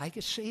 McCrae, could I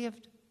get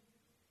saved?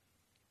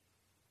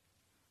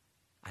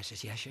 I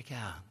said, yes, you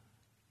can.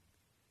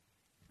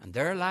 And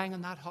there lying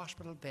in that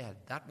hospital bed,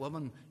 that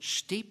woman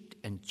steeped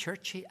in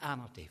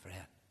churchianity,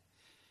 friend,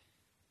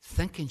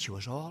 thinking she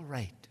was all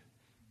right.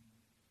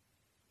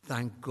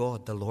 Thank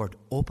God the Lord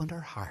opened her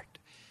heart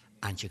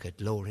and she got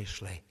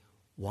gloriously,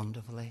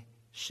 wonderfully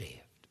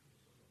saved.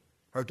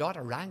 Her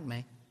daughter rang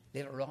me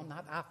later on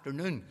that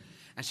afternoon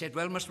and said,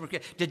 well, Mr.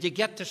 McCrae, did you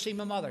get to see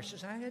my mother? She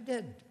said, I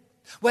did.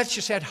 Well, she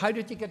said, how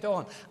did you get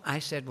on? I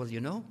said, well, you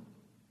know,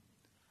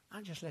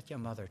 I'll just let your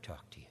mother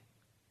talk to you.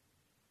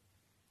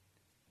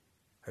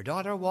 Her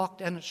daughter walked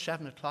in at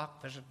 7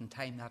 o'clock, visiting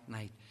time that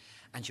night,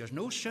 and she was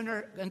no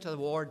sooner into the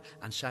ward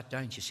and sat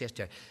down. She says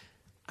to her,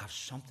 I have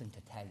something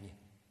to tell you.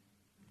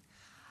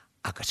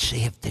 I got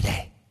saved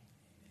today.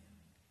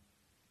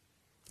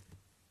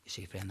 You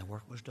see, friend, the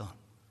work was done.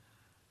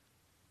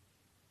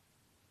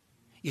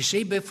 You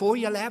see, before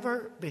you'll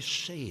ever be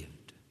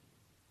saved,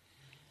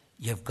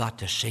 you've got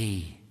to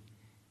see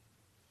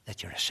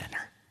that you're a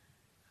sinner.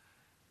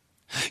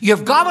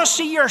 You've got to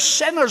see your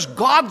sin as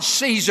God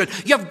sees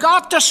it. You've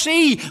got to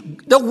see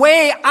the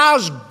way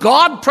as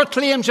God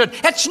proclaims it.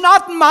 It's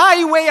not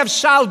my way of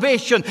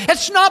salvation.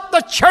 It's not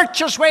the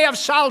church's way of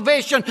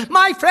salvation.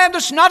 My friend,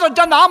 it's not a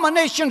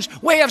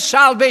denomination's way of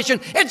salvation.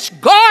 It's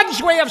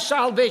God's way of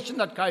salvation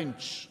that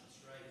counts.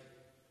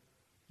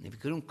 And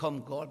if you don't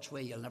come God's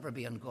way, you'll never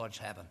be in God's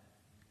heaven.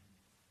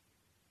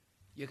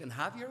 You can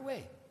have your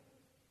way.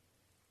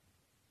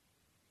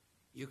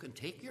 You can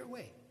take your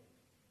way.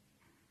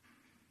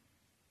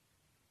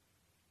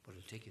 But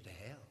it'll take you to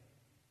hell.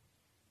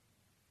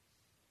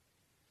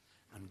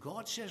 And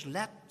God says,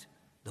 let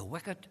the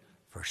wicked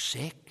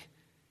forsake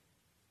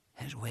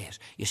his ways.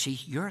 You see,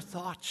 your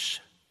thoughts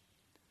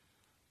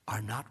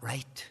are not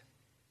right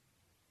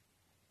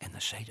in the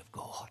sight of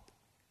God.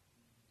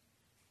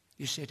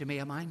 You say to me,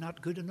 am I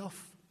not good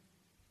enough?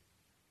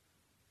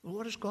 Well,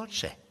 what does God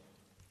say?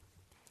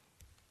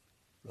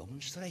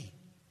 Romans 3.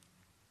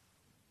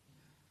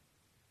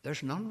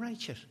 There's none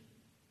righteous.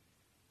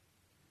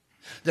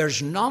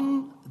 There's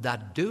none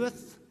that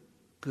doeth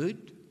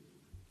good,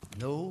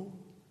 no,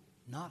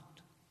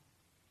 not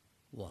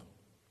one.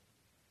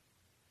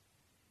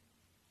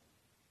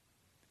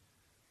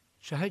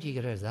 So how do you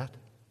get out of that?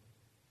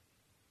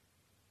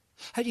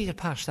 How do you get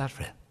past that,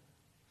 friend?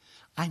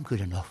 I'm good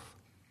enough.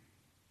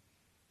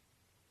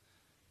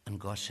 And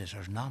God says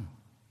there's none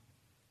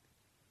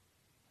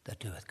that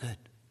doeth good.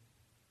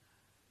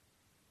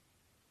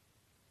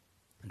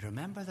 And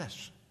remember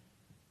this.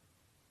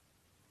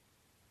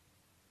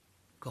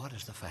 God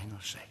is the final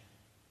say.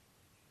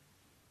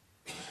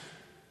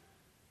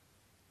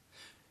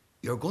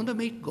 You're going to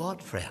meet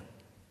God, friend.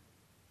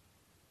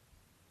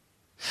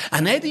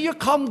 And either you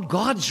come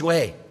God's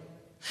way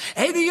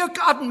Either you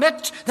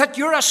admit that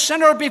you're a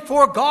sinner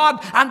before God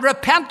and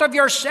repent of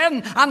your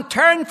sin and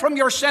turn from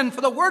your sin.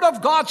 For the word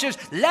of God says,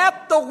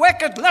 let the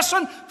wicked,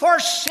 listen,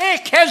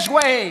 forsake his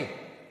way.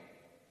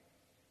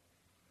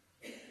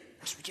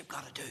 That's what you've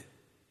got to do.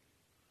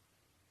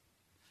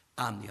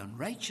 And the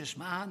unrighteous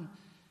man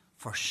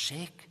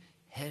forsake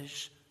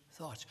his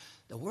thoughts.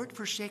 The word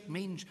forsake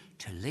means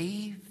to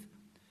leave,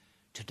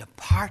 to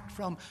depart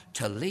from,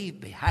 to leave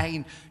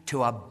behind,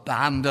 to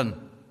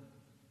abandon.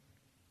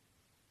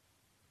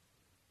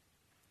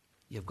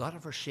 You've got to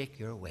forsake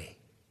your way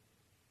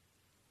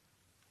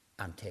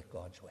and take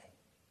God's way.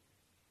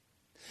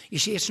 You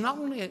see, it's not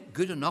only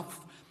good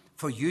enough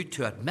for you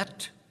to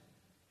admit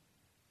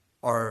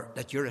or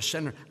that you're a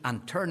sinner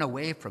and turn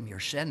away from your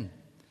sin,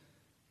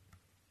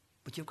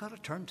 but you've got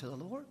to turn to the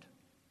Lord.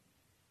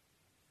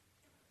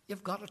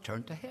 You've got to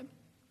turn to him.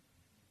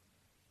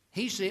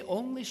 He's the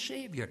only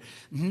Savior.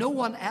 No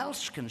one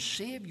else can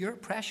save your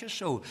precious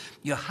soul.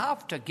 You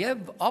have to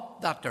give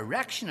up that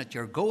direction that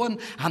you're going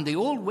and the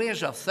old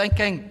ways of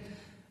thinking.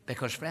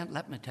 Because, friend,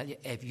 let me tell you,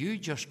 if you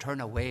just turn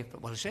away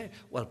from,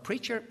 well,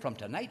 preacher, from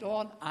tonight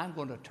on, I'm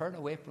going to turn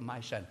away from my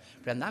sin.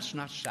 Friend, that's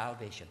not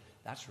salvation.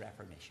 That's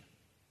reformation.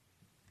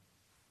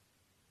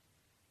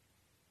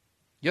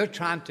 You're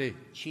trying to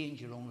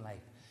change your own life.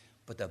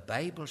 But the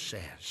Bible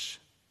says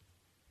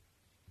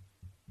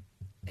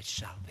it's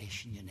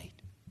salvation you need.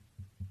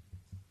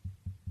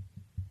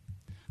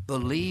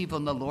 Believe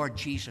on the Lord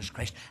Jesus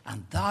Christ,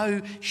 and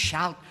thou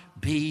shalt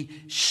be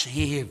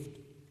saved.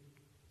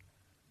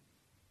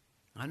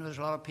 I know there's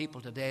a lot of people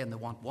today, and they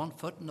want one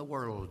foot in the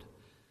world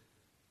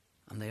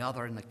and the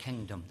other in the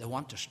kingdom. They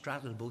want to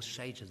straddle both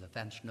sides of the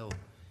fence. No.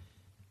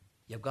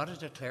 You've got to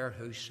declare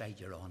whose side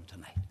you're on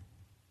tonight.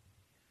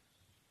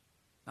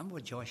 Remember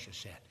what Joshua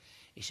said?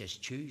 He says,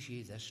 choose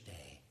ye this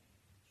day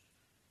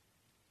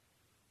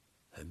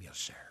whom you'll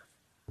serve.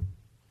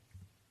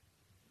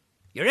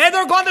 You're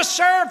either going to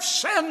serve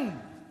sin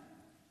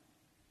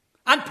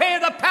and pay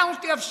the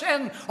penalty of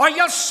sin, or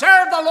you'll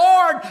serve the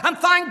Lord and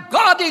thank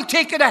God he'll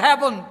take you to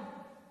heaven.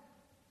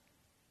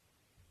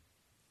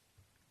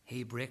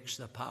 He breaks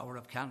the power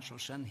of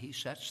cancelled sin. He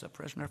sets the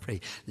prisoner free.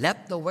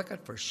 Let the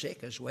wicked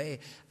forsake his way,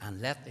 and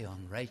let the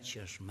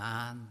unrighteous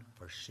man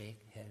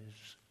forsake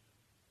his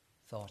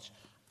thoughts,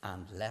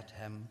 and let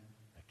him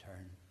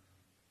return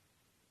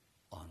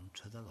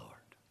unto the Lord.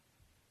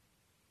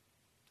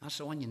 That's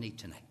the one you need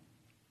tonight.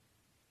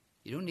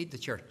 You don't need the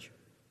church.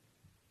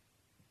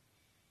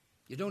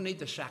 You don't need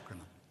the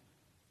sacrament.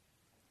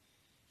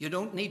 You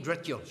don't need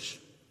rituals.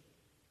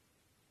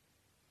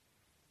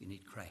 You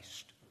need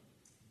Christ.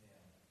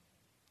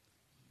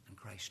 And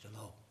Christ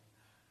alone.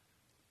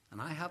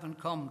 And I haven't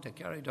come to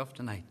Carryduff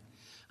tonight.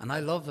 And I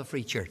love the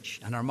Free Church.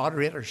 And our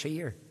moderator's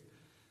here.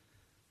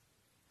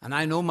 And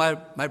I know my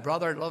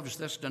brother loves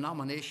this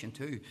denomination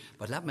too.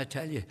 But let me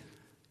tell you,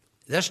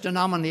 this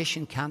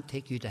denomination can't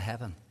take you to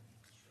heaven.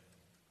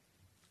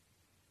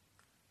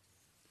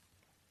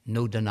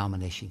 No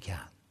denomination can.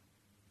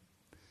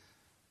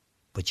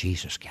 But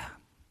Jesus can.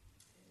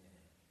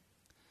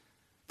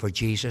 For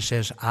Jesus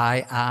says,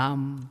 I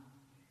am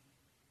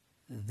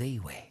the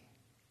way.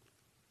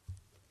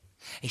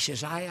 He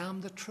says, I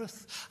am the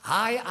truth.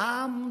 I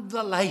am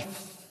the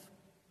life.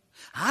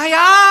 I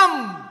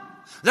am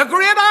the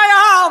great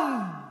I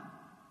am.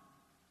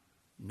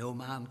 No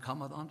man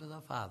cometh unto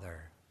the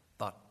Father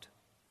but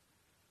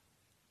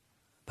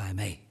by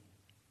me.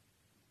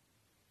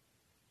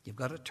 You've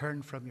got to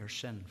turn from your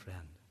sin,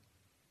 friend.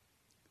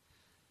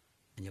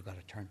 And you've got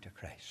to turn to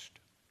Christ.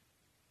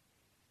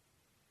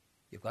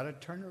 You've got to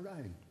turn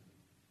around.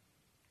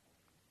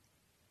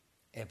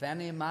 If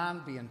any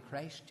man be in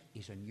Christ,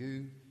 he's a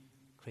new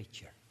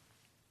creature.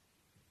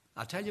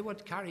 I'll tell you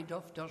what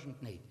Carryduff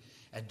doesn't need.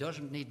 It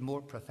doesn't need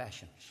more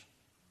professions.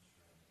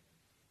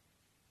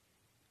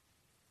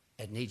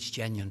 It needs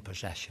genuine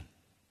possession.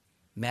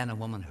 Men and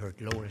women who are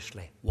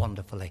gloriously,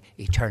 wonderfully,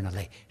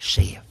 eternally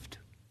saved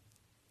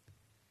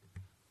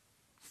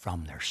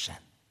from their sin.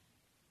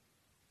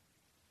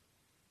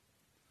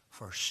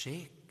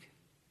 Forsake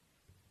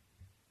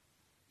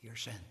your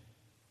sin.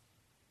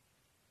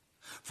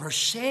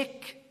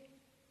 Forsake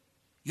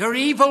your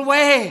evil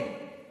way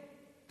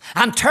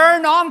and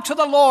turn on to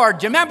the Lord.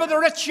 Do you remember the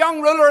rich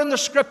young ruler in the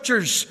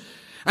Scriptures?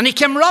 And he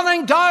came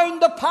running down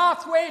the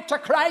pathway to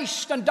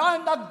Christ and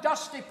down that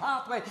dusty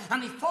pathway,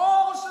 and he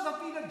falls to the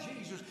feet of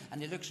Jesus,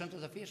 and he looks into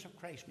the face of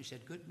Christ and he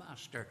said, Good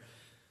Master,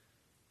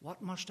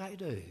 what must I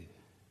do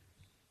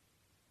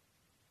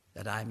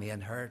that I may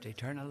inherit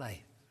eternal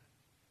life?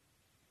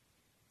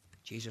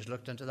 Jesus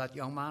looked into that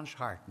young man's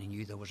heart and he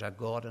knew there was a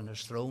God on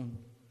his throne.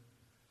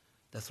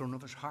 The throne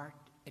of his heart,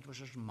 it was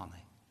his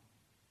money,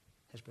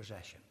 his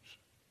possessions.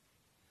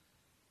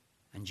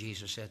 And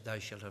Jesus said, Thou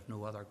shalt have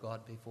no other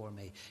God before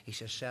me. He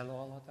says, Sell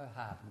all that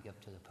thou have and give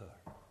to the poor.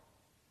 You know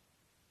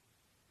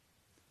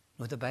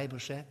what the Bible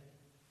said?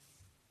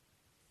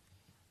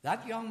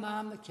 That young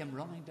man that came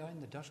running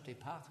down the dusty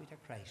pathway to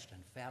Christ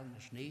and fell on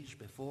his knees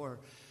before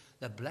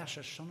the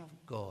blessed Son of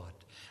God.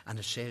 And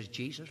it says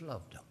Jesus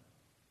loved him.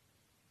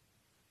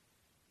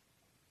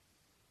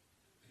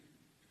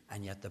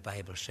 And yet the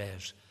Bible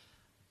says,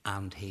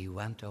 and he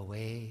went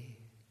away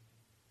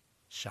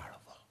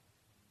sorrowful,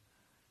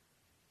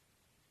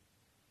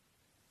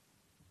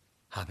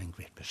 having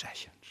great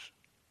possessions.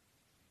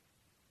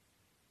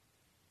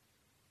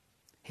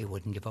 He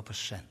wouldn't give up his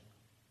sin.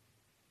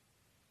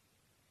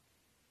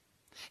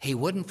 He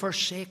wouldn't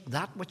forsake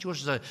that which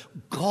was the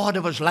God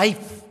of his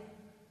life,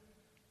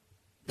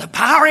 the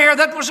barrier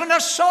that was in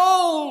his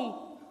soul.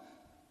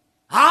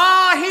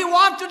 He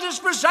wanted his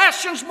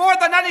possessions more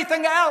than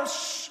anything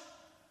else.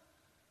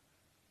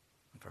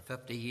 And for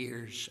 50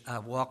 years,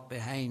 I've walked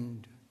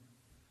behind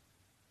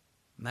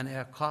many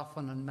a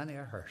coffin and many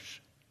a hearse.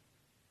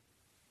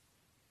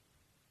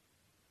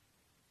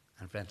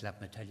 And friends,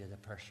 let me tell you, the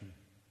person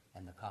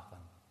in the coffin,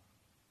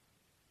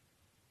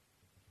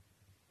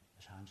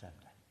 his hand's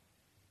empty.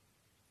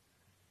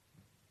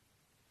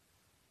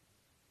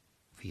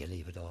 For you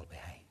leave it all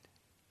behind.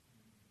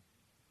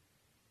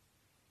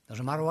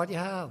 Doesn't matter what you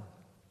have.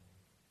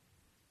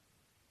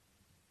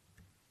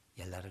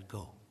 You let it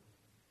go.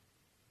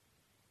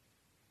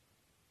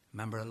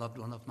 Remember a loved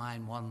one of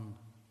mine, one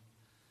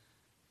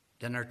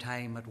dinner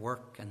time at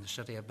work in the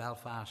city of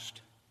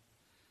Belfast.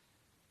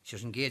 She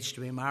was engaged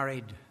to be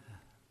married.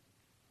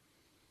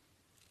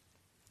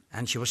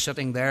 And she was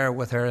sitting there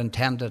with her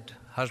intended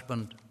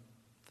husband,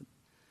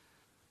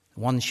 the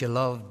one she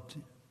loved.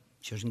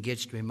 She was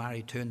engaged to be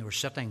married to, and they were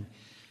sitting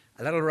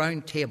a little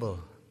round table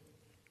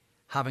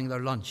having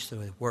their lunch.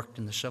 They worked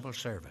in the civil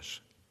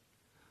service.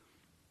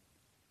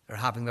 They were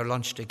having their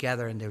lunch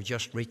together, and they were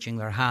just reaching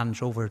their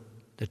hands over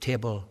the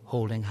table,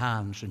 holding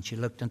hands. And she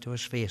looked into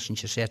his face and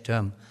she said to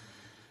him,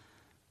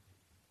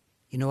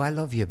 "You know, I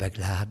love you, big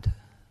lad."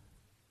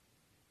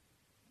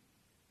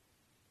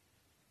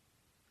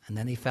 And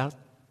then he felt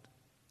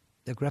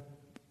the grip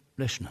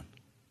loosening.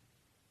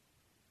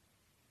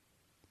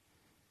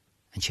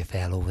 And she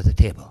fell over the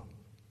table.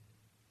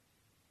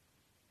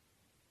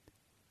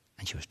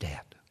 And she was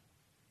dead.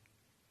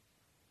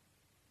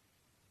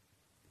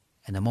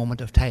 In a moment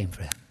of time,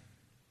 friend,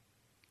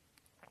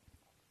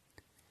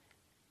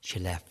 she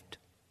left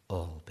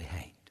all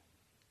behind.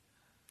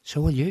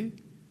 So will you.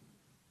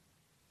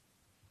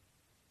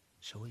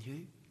 So will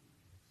you.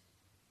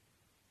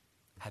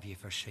 Have you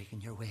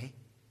forsaken your way?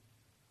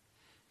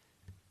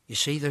 You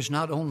see, there's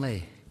not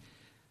only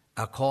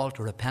a call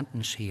to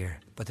repentance here,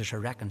 but there's a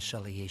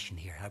reconciliation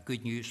here. I have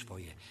good news for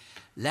you.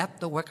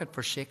 Let the wicked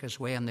forsake his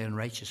way, and the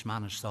unrighteous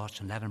man his thoughts,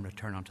 and let him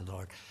return unto the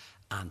Lord,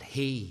 and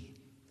he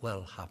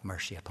will have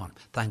mercy upon him.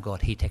 Thank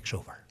God he takes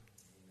over.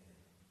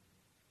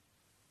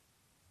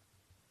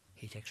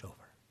 He takes over.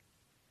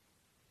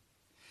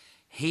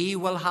 He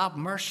will have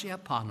mercy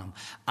upon him,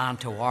 and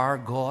to our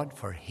God,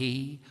 for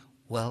he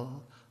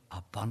will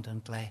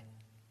abundantly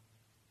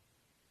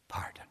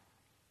pardon.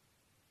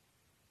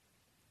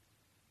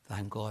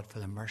 Thank God for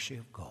the mercy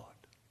of God.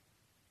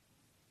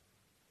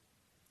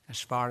 As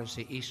far as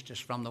the east is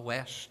from the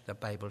west, the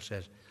Bible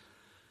says,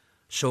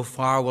 so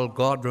far will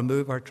God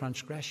remove our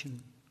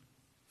transgression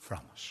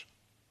from us.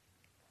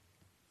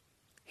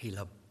 He'll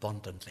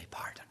abundantly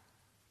pardon.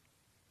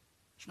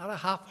 It's not a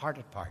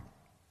half-hearted pardon.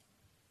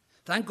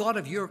 Thank God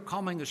if you're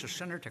coming as a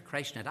sinner to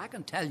Christ, and I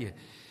can tell you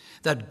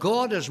that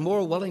God is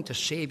more willing to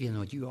save you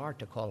than you are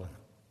to call on him.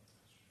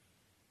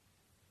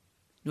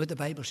 You know what the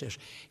Bible says?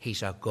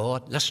 He's a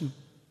God, listen,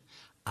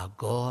 a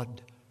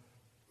God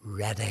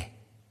ready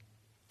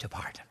to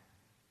pardon.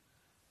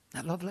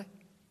 Isn't that lovely?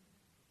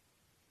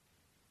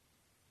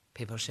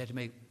 People say to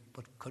me,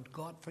 but could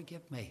God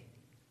forgive me?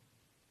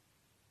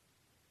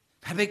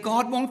 Maybe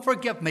God won't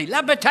forgive me.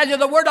 Let me tell you,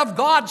 the Word of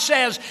God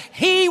says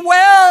he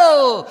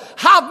will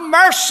have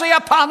mercy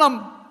upon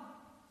him.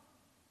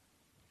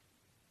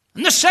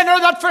 And the sinner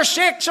that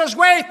forsakes his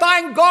way,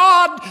 thank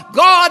God,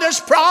 God has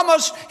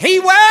promised he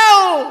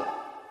will.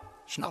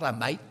 It's not a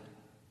might.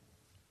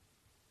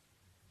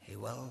 He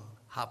will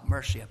have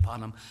mercy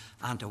upon him,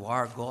 and to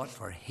our God,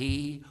 for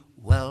he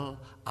will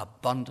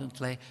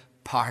abundantly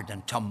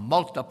pardon, to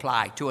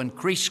multiply, to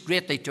increase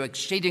greatly, to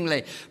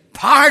exceedingly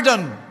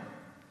pardon,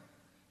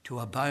 to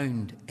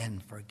abound in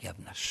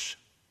forgiveness.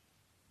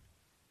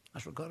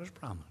 That's what God has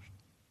promised.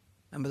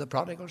 Remember the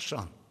prodigal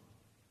son.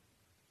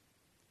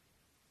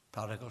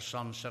 Prodigal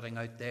son sitting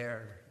out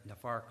there in the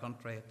far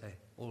country at the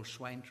old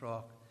swine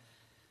trough.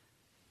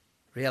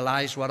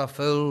 Realized what a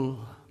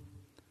fool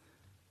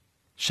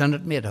sin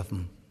had made of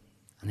him,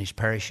 and he's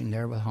perishing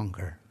there with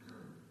hunger.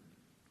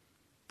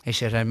 He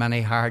said, how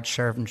many hard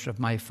servants of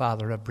my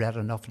father have bread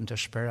enough and to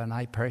spare, and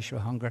I perish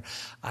with hunger.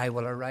 I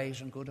will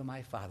arise and go to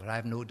my father. I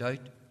have no doubt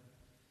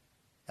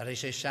that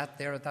as he sat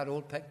there at that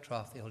old pig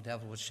trough, the old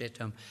devil would say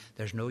to him,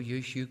 there's no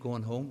use you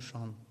going home,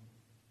 son.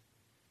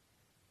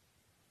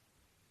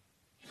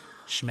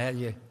 Smell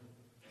you,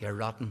 you're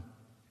rotten.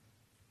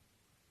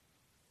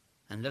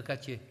 And look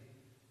at you,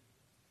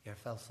 you're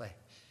filthy. Do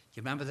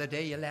you remember the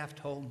day you left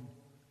home?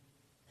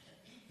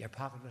 Your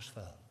pocket was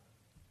full.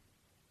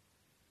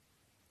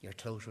 Your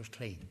clothes was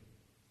clean.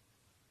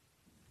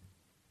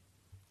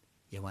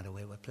 You went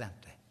away with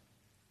plenty.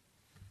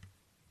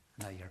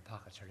 Now your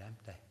pockets are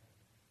empty.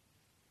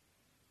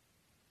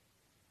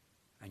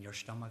 And when your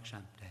stomach's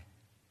empty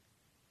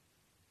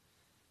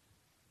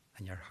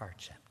and your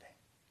heart's empty,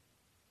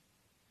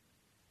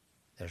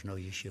 there's no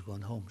use you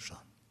going home, son.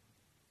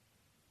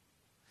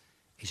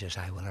 He says,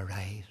 I will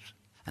arise.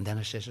 And then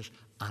it says,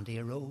 and he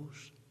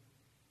arose.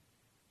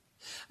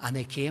 And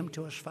he came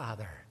to his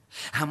father.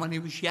 And when he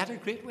was yet a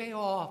great way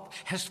off,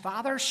 his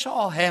father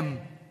saw him.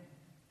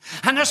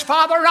 And his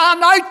father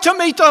ran out to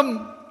meet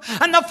him.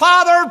 And the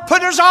father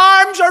put his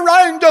arms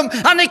around him.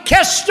 And he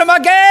kissed him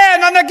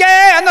again and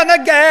again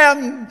and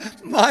again.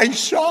 My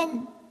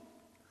son,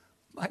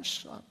 my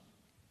son.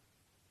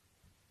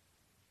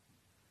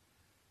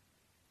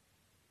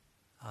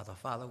 Oh, the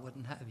father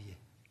wouldn't have you.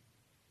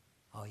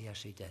 Oh,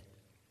 yes, he did.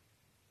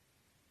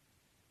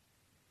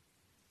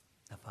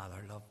 The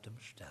father loved him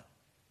still.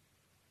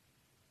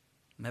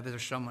 Maybe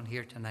there's someone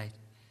here tonight,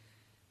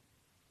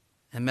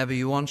 and maybe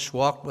you once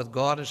walked with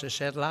God, as I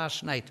said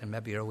last night, and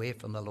maybe you're away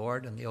from the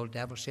Lord, and the old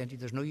devil saying to you,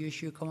 there's no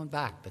use you coming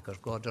back because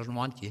God doesn't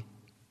want you.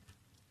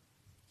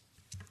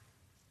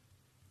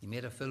 You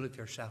made a fool of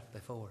yourself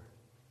before.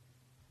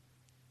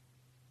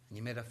 And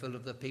you made a fool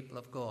of the people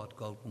of God.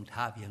 God won't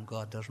have you, and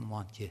God doesn't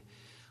want you.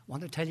 I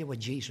want to tell you what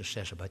Jesus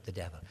says about the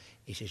devil.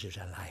 He says he's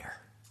a liar.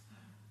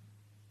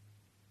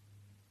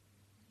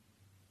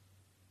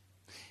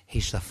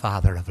 He's the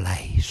father of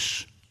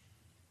lies.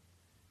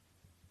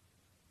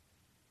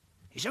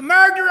 He's a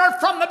murderer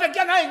from the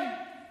beginning.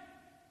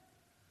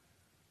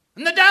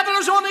 And the devil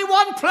has only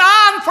one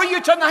plan for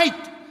you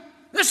tonight.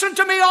 Listen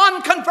to me,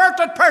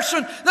 unconverted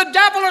person. The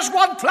devil has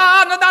one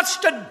plan, and that's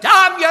to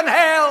damn you in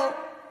hell.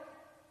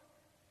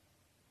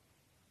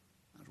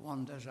 That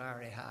one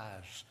desire he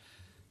has,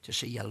 to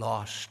see you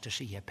lost, to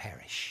see you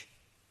perish.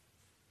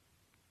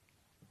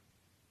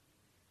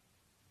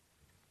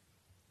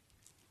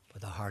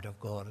 But the heart of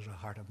God is a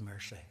heart of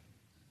mercy.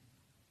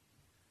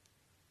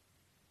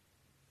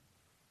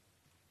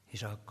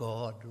 He's a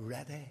God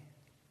ready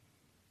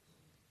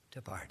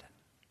to pardon.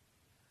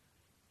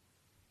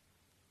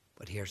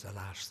 But here's the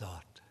last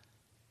thought.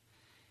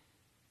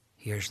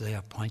 Here's the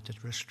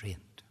appointed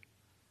restraint.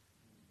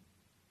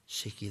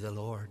 Seek ye the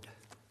Lord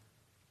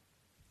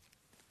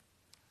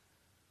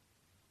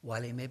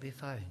while he may be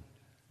found.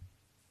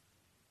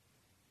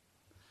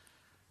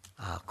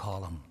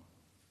 Call him.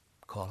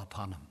 Call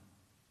upon him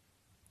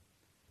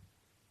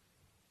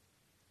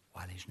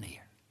while he's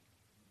near.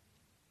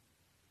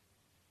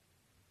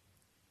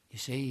 You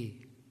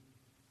see,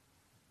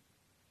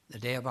 the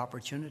day of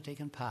opportunity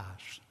can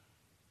pass.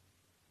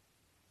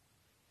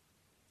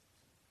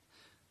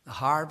 The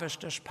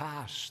harvest is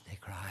past, they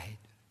cried.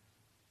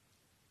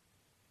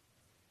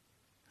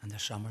 And the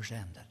summer's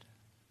ended.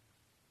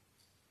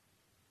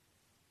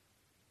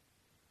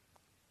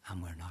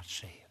 And we're not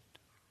saved.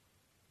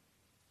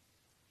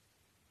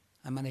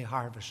 How many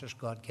harvests has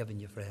God given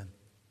you, friend?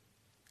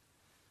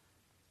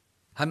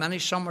 How many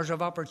summers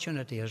of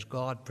opportunity has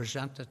God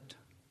presented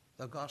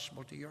the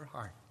gospel to your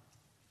heart?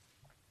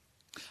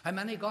 How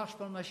many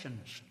gospel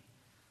missions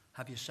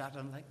have you sat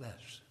in like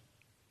this?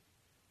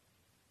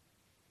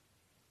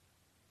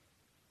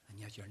 And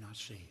yet you're not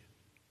saved.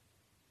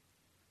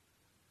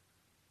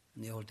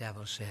 And the old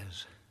devil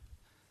says,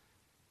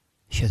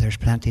 sure, there's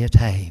plenty of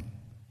time.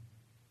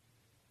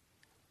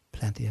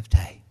 Plenty of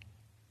time.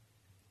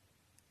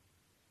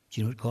 Do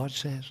you know what God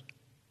says?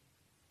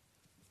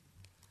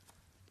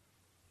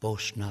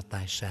 Boast not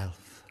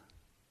thyself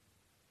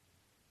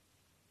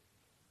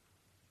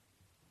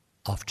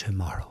of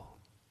tomorrow.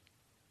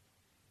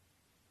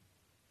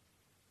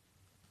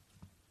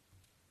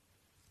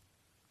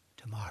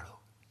 Tomorrow.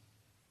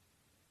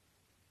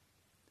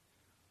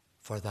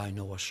 For thou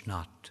knowest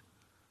not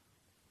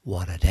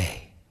what a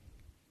day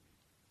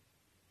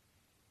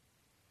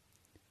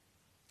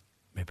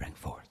may bring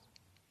forth.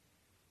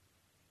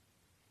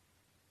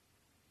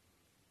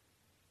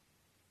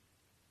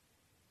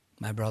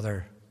 My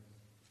brother,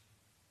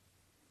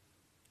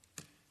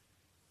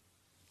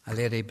 a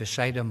lady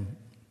beside him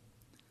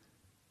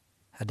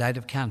had died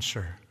of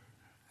cancer,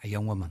 a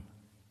young woman.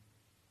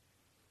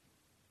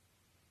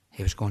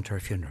 He was going to her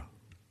funeral.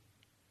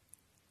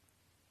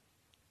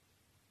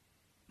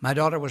 My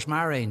daughter was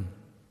marrying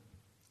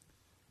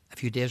a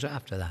few days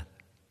after that.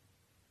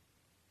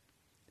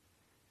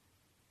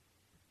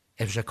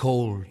 It was a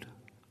cold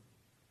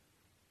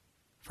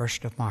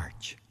 1st of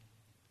March.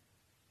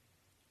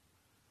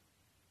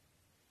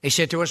 He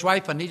said to his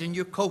wife, I need a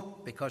new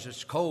coat because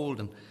it's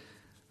cold, and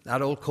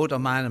that old coat of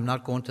mine, I'm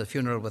not going to the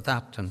funeral with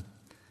that. And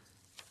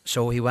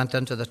so he went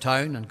into the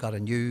town and got a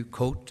new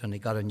coat, and he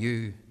got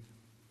a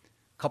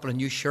couple of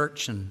new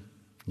shirts and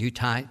new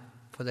tie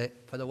for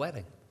the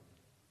wedding.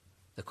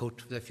 The coat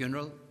for the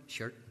funeral,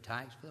 shirt and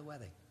ties for the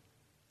wedding,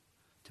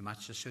 to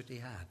match the suit he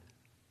had.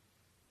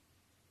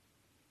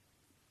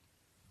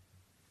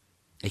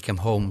 He came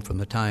home from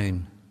the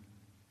town.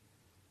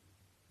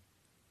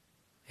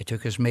 He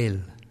took his meal.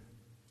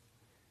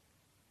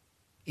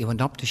 He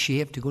went up to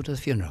shave to go to the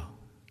funeral.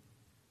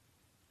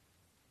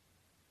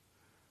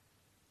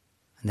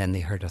 And then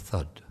they heard a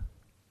thud.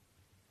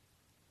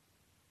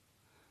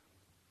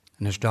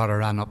 And his daughter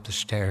ran up the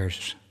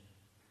stairs.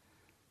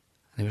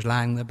 And He was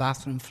lying on the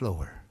bathroom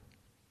floor,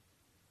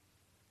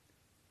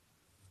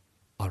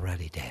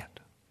 already dead.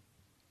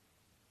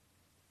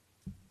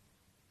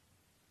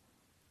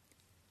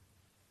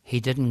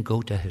 He didn't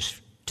go to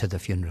the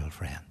funeral,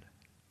 friend.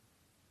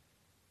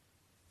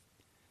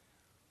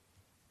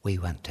 We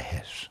went to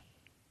his.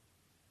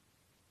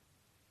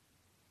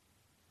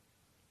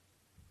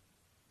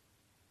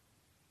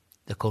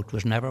 The coat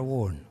was never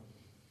worn.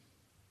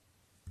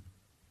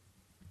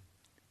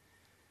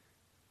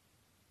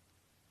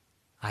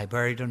 I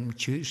buried him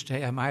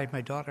Tuesday. I married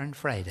my daughter on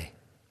Friday.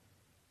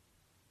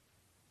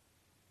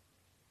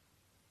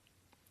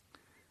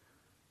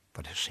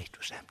 But his seat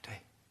was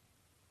empty.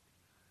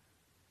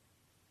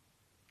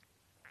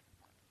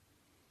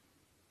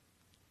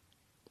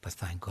 But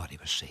thank God he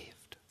was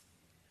saved.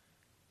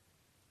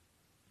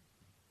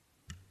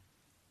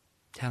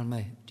 Tell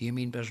me, do you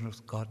mean business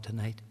with God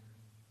tonight?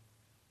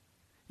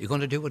 You're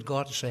going to do what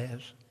God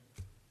says?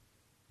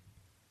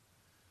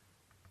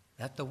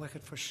 Let the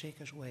wicked forsake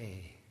his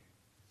way,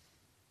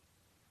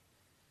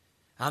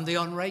 and the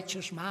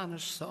unrighteous man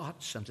his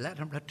thoughts, and let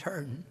him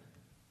return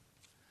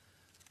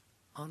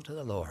unto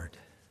the Lord,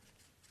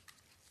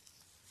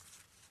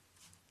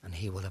 and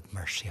he will have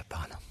mercy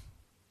upon him.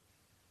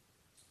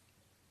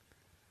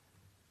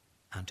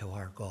 And to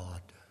our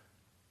God,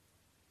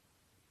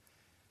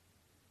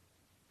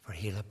 for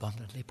he'll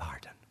abundantly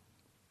pardon.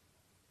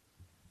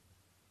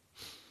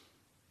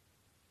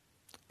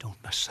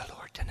 Don't miss the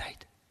Lord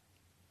tonight.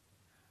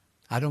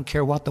 I don't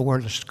care what the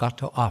world has got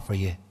to offer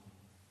you.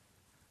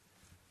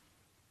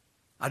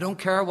 I don't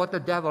care what the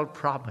devil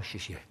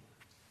promises you.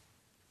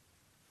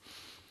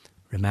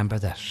 Remember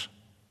this.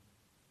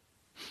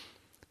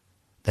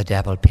 The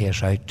devil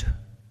pays out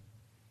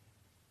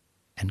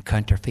in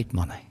counterfeit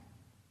money.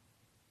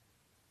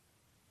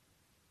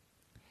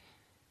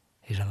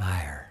 He's a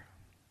liar.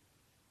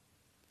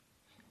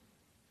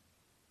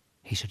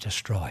 He's a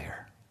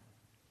destroyer.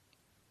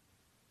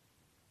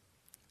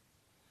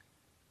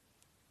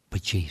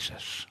 But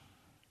Jesus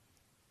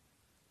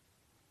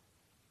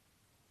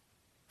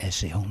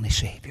is the only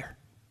Savior.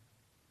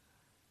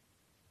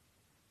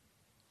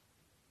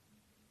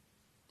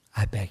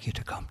 I beg you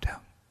to come to him.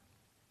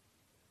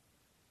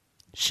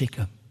 Seek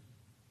him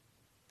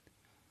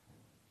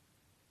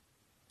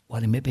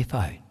while he may be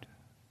found.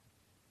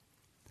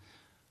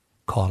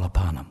 Call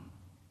upon him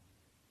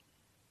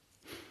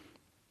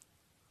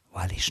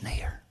while he's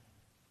near.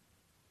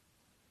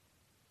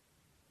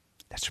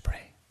 Let's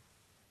pray.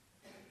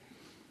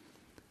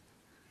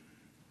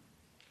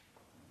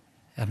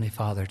 Heavenly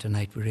Father,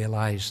 tonight we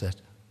realize that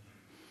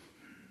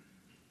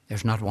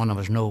there's not one of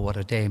us know what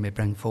a day may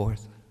bring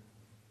forth.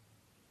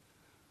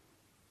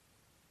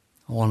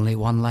 Only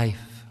one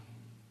life.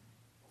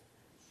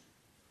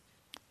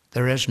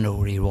 There is no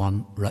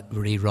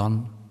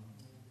rerun.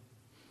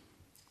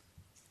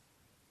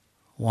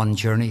 One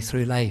journey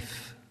through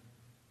life.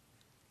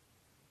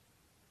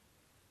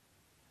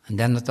 And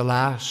then at the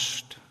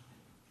last,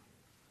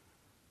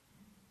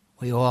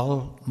 we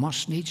all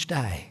must needs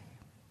die.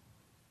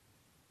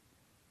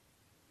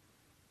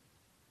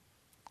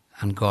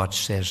 And God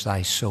says,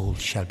 thy soul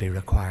shall be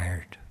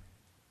required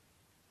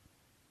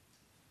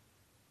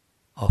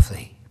of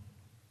thee.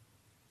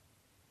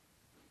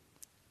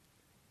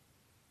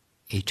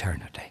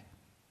 Eternity.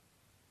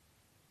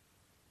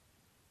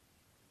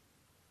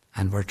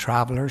 And we're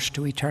travelers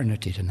to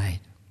eternity tonight.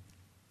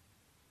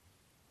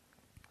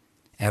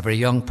 Every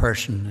young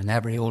person and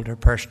every older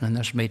person in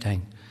this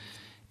meeting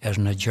is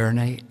on a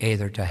journey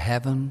either to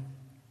heaven,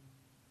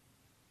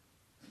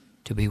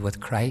 to be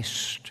with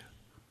Christ,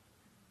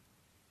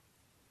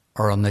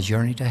 or on the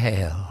journey to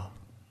hell,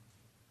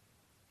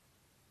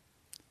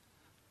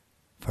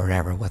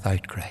 forever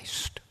without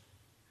Christ.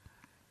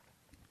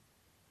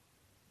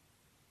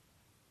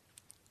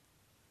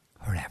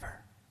 Forever.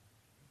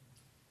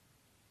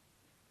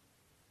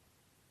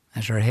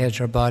 As our heads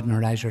are bowed and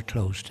our eyes are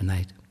closed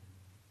tonight,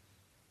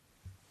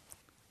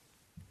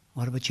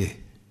 what about you?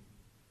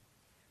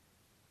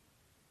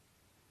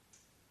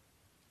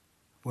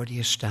 Where do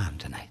you stand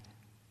tonight?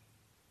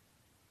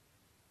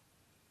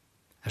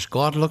 As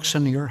God looks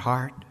into your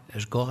heart,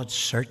 as God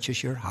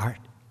searches your heart,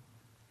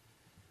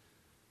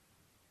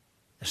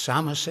 the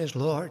psalmist says,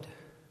 Lord,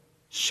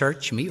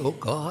 search me, O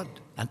God,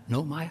 and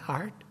know my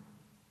heart.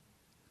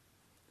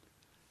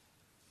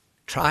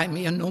 Try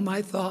me and know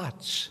my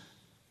thoughts,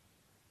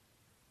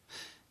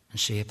 and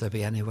see if there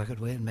be any wicked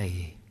way in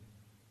me.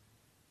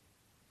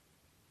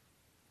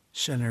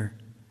 Sinner,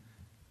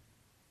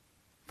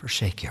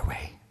 forsake your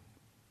way.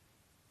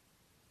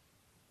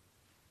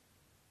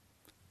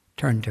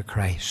 Turn to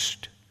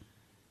Christ.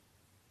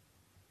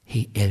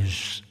 He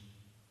is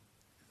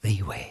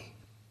the way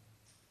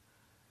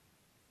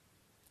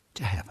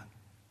to heaven.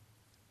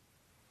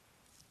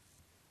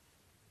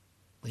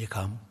 Will you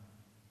come?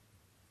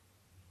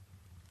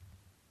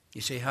 You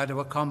say, how do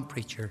I come,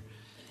 preacher?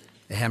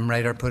 The hymn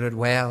writer put it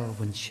well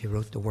when she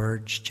wrote the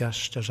words,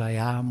 just as I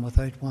am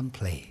without one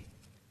plea.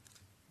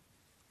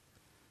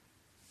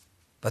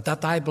 But that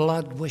thy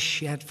blood was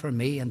shed for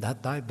me, and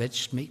that thou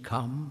bidst me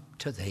come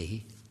to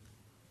thee.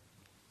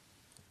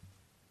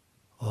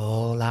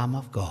 O Lamb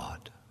of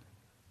God,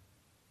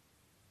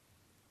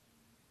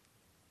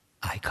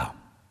 I come.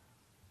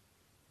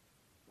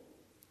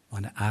 I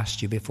want to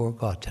ask you before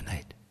God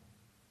tonight,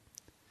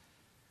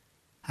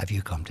 have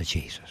you come to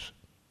Jesus?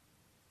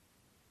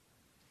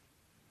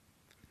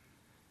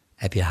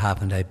 If you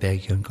haven't, I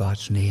beg you in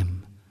God's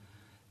name,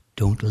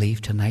 don't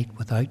leave tonight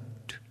without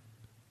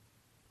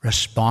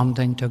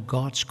responding to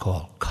God's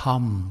call.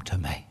 Come to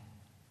me,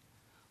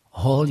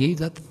 all ye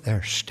that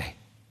thirsty.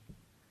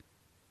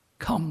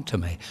 Come to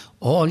me,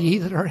 all ye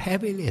that are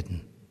heavy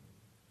laden.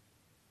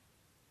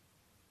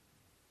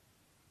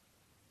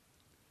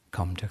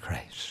 Come to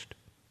Christ.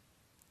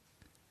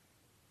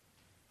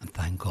 And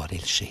thank God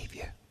he'll save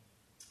you.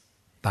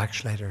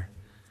 Backslider,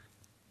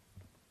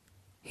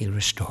 he'll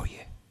restore you.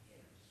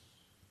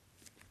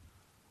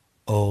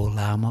 O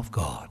Lamb of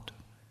God,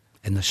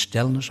 in the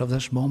stillness of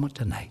this moment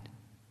tonight,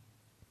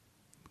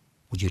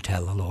 would you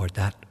tell the Lord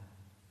that?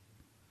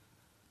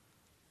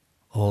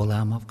 O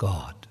Lamb of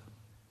God,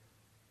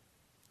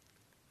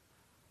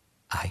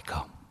 I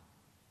come.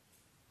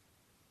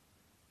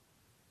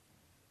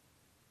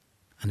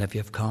 And if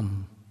you've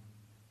come,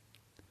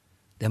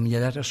 then will you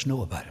let us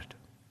know about it?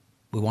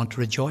 We want to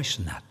rejoice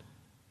in that.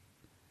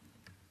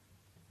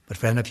 But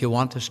friend, if you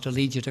want us to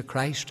lead you to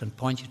Christ and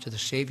point you to the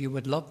Savior,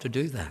 we'd love to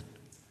do that.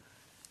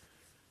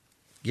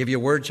 Give you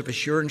words of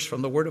assurance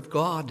from the Word of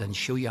God and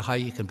show you how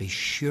you can be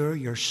sure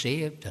you're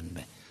saved and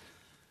be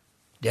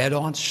dead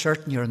on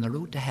certain you're on the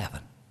road to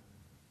heaven.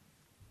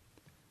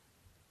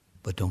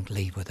 But don't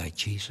leave without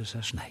Jesus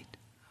this night.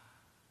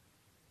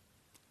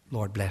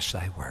 Lord, bless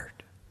thy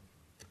word.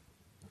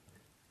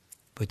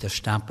 Put the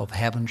stamp of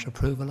heaven's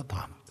approval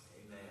upon it.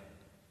 Amen.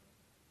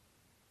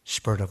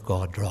 Spirit of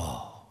God,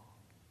 draw.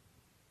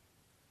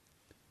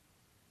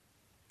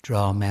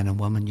 Draw men and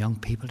women, young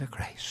people to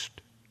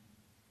Christ.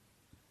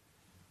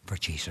 For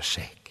Jesus'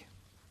 sake.